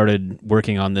we started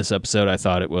working on this episode, I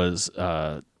thought it was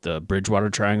the Bridgewater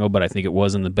Triangle, but I think it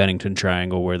was in the Bennington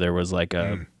Triangle where there was like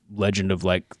a legend of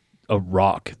like a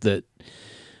rock that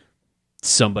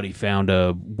somebody found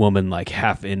a woman like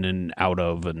half in and out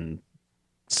of, and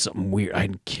something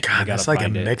weird. That's like a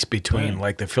mix between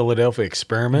like the Philadelphia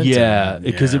Experiment. Yeah,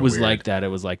 because it was weird. Like that. It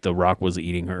was like the rock was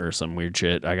eating her or some weird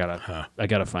shit. I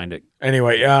gotta find it.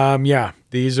 Anyway,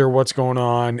 these are what's going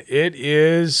on. It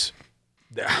is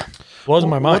blows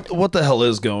my mind. What the hell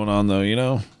is going on though?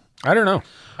 I don't know.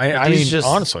 I mean, just,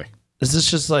 honestly, is this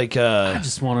just like? I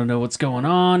just want to know what's going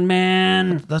on,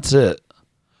 man. That's it.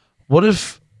 What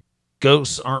if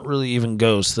ghosts aren't really even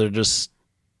ghosts? They're just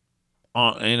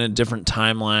in a different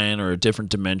timeline or a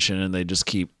different dimension, and they just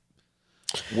keep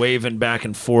waving back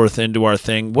and forth into our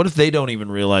thing. What if they don't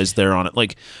even realize they're on it?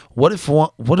 Like, what if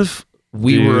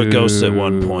we were a ghost at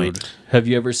one point? Have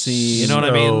you ever seen? You know what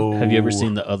I mean? Have you ever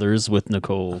seen The Others with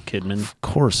Nicole Kidman? Of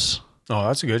course. Oh,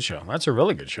 that's a good show. That's a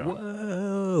really good show.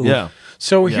 Whoa. Yeah.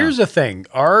 So here's the thing.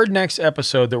 Our next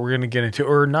episode that we're going to get into,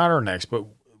 or not our next, but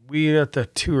we at the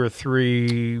 2 or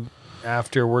 3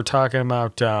 after, we're talking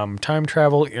about time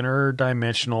travel,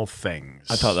 interdimensional things.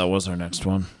 I thought that was our next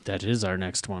one. That is our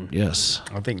next one. Yes.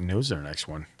 I think news is our next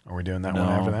one. Are we doing that one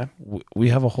after that? We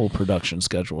have a whole production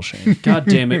schedule, Shane. God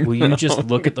damn it. Will you just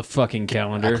look at the fucking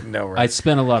calendar? No, right. I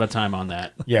spent a lot of time on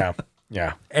that. Yeah.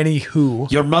 Yeah.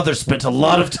 Anywho. Your mother spent a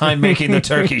lot of time making the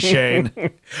turkey, Shane.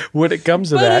 When it comes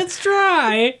to but that. It's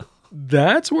dry.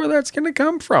 That's where that's going to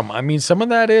come from. I mean, some of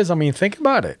that is, think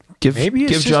about it. Give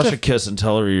Josh a kiss and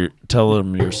tell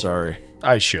him you're sorry.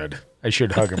 I should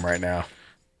hug him right now.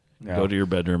 No. Go to your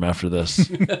bedroom after this.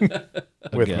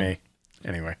 With me.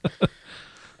 Anyway.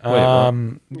 Yeah,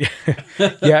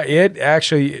 it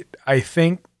actually, I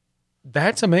think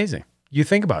that's amazing. You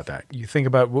think about that. You think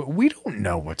about, we don't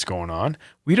know what's going on.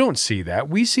 We don't see that.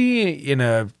 We see in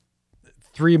a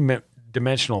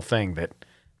 3-dimensional thing that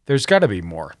There's got to be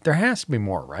more. There has to be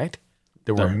more, right?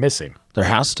 That we're missing. There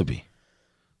has to be.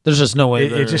 There's just no way.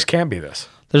 It just can't be this.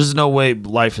 There's no way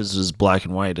life is as black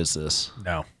and white as this.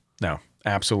 No,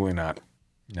 absolutely not.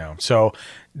 No. So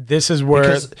this is where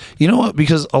because, you know what?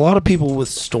 Because a lot of people with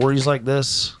stories like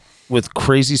this, with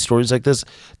crazy stories like this,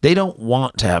 they don't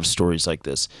want to have stories like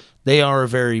this. They are a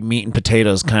very meat and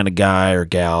potatoes kind of guy or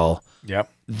gal. Yep.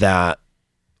 That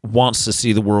wants to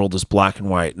see the world as black and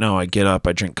white. No, I get up,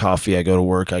 I drink coffee, I go to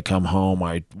work, I come home,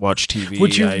 I watch TV.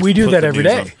 Which we do that every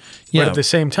day. Yeah. But at the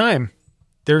same time,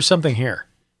 there's something here.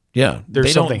 Yeah.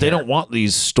 There's something They don't want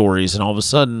these stories, and all of a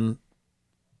sudden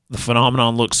the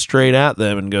phenomenon looks straight at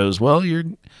them and goes, well, you're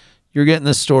getting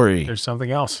this story. There's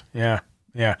something else. Yeah.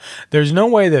 Yeah. There's no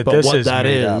way that this is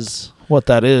made up. What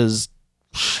that is,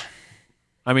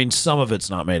 I mean, some of it's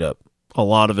not made up. A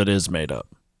lot of it is made up.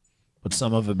 But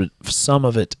some of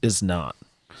it is not.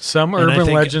 Some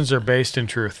urban legends are based in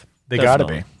truth. They got to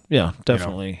be. Yeah,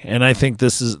 definitely. You know? And I think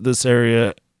this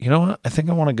area, you know what? I think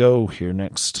I want to go here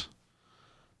next.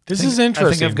 This is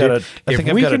interesting. I think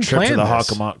I've got a trip to the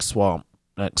Hockomock Swamp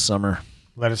next summer.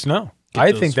 Let us know.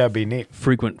 I think that'd be neat.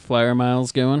 Frequent flyer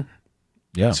miles going.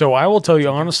 Yeah. So I will tell you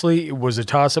honestly, it was a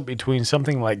toss up between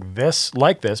something like this,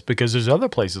 because there's other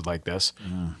places like this,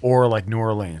 or like New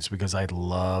Orleans, because I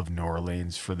love New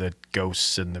Orleans for the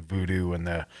ghosts and the voodoo and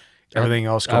the everything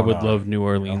else going on. I would love New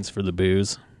Orleans for the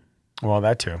booze. Well,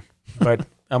 that too. But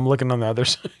I'm looking on the other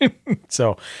side.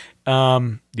 So,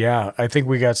 yeah, I think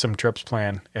we got some trips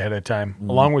planned ahead of time,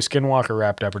 along with Skinwalker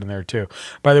wrapped up in there too.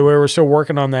 By the way, we're still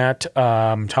working on that,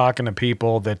 talking to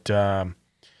people that are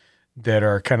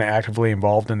kind of actively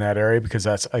involved in that area, because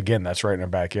that's right in our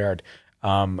backyard.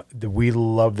 We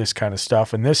love this kind of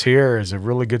stuff. And this here is a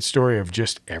really good story of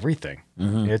just everything.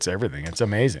 It's everything. It's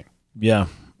amazing. Yeah.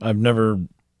 I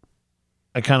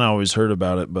kind of always heard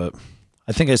about it, but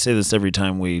I think I say this every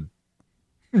time we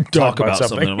talk about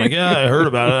something. I'm like, yeah, I heard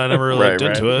about it. I never really looked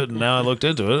into it. And now I looked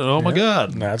into it. And oh my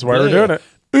God. And that's why we're doing it.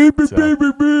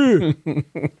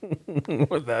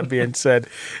 With that being said,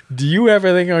 do you have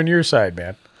anything on your side,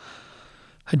 man?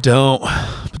 I don't,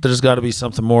 but there's got to be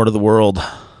something more to the world.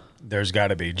 There's got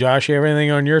to be. Josh, you have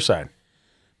anything on your side?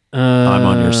 I'm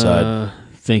on your side.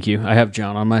 Thank you. I have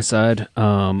John on my side.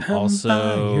 Also,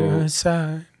 on your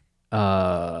side.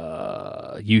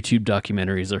 YouTube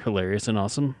documentaries are hilarious and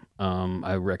awesome.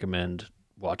 I recommend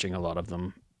watching a lot of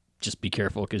them. Just be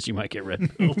careful because you might get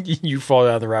red pilled. You fall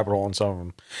down the rabbit hole on some of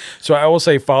them. So I will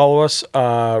say follow us,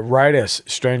 write us,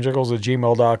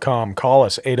 strangeuncles@gmail.com. Call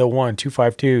us,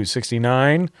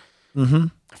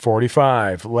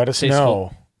 801-252-6945. Let us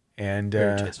know. And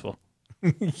very tasteful.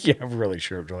 Yeah, really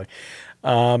sure, Julie.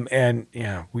 And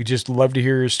yeah, we just love to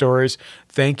hear your stories.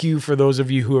 Thank you for those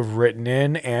of you who have written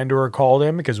in and or called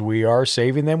in, because we are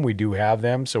saving them. We do have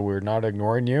them, so we're not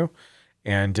ignoring you.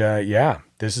 And yeah,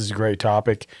 this is a great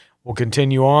topic. We'll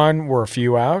continue on. We're a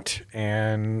few out,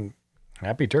 and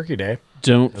happy Turkey Day.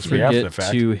 Don't forget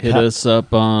to hit us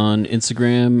up on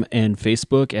Instagram and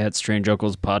Facebook at Strange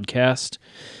Uncles Podcast,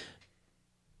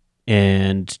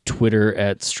 and Twitter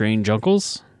at Strange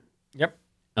Uncles. Yep.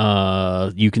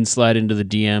 You can slide into the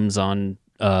DMs on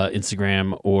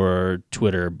Instagram or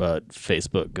Twitter, but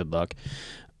Facebook, good luck.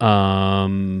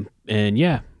 And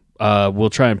yeah,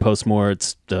 we'll try and post more.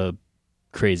 It's the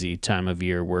crazy time of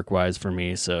year work-wise for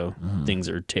me, so things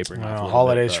are tapering off a little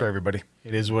holidays bit, for everybody.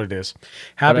 It is what it is.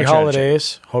 Happy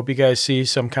holidays. Hope you guys see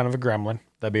some kind of a gremlin.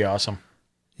 That'd be awesome.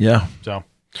 Yeah. So,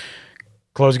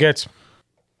 close gates.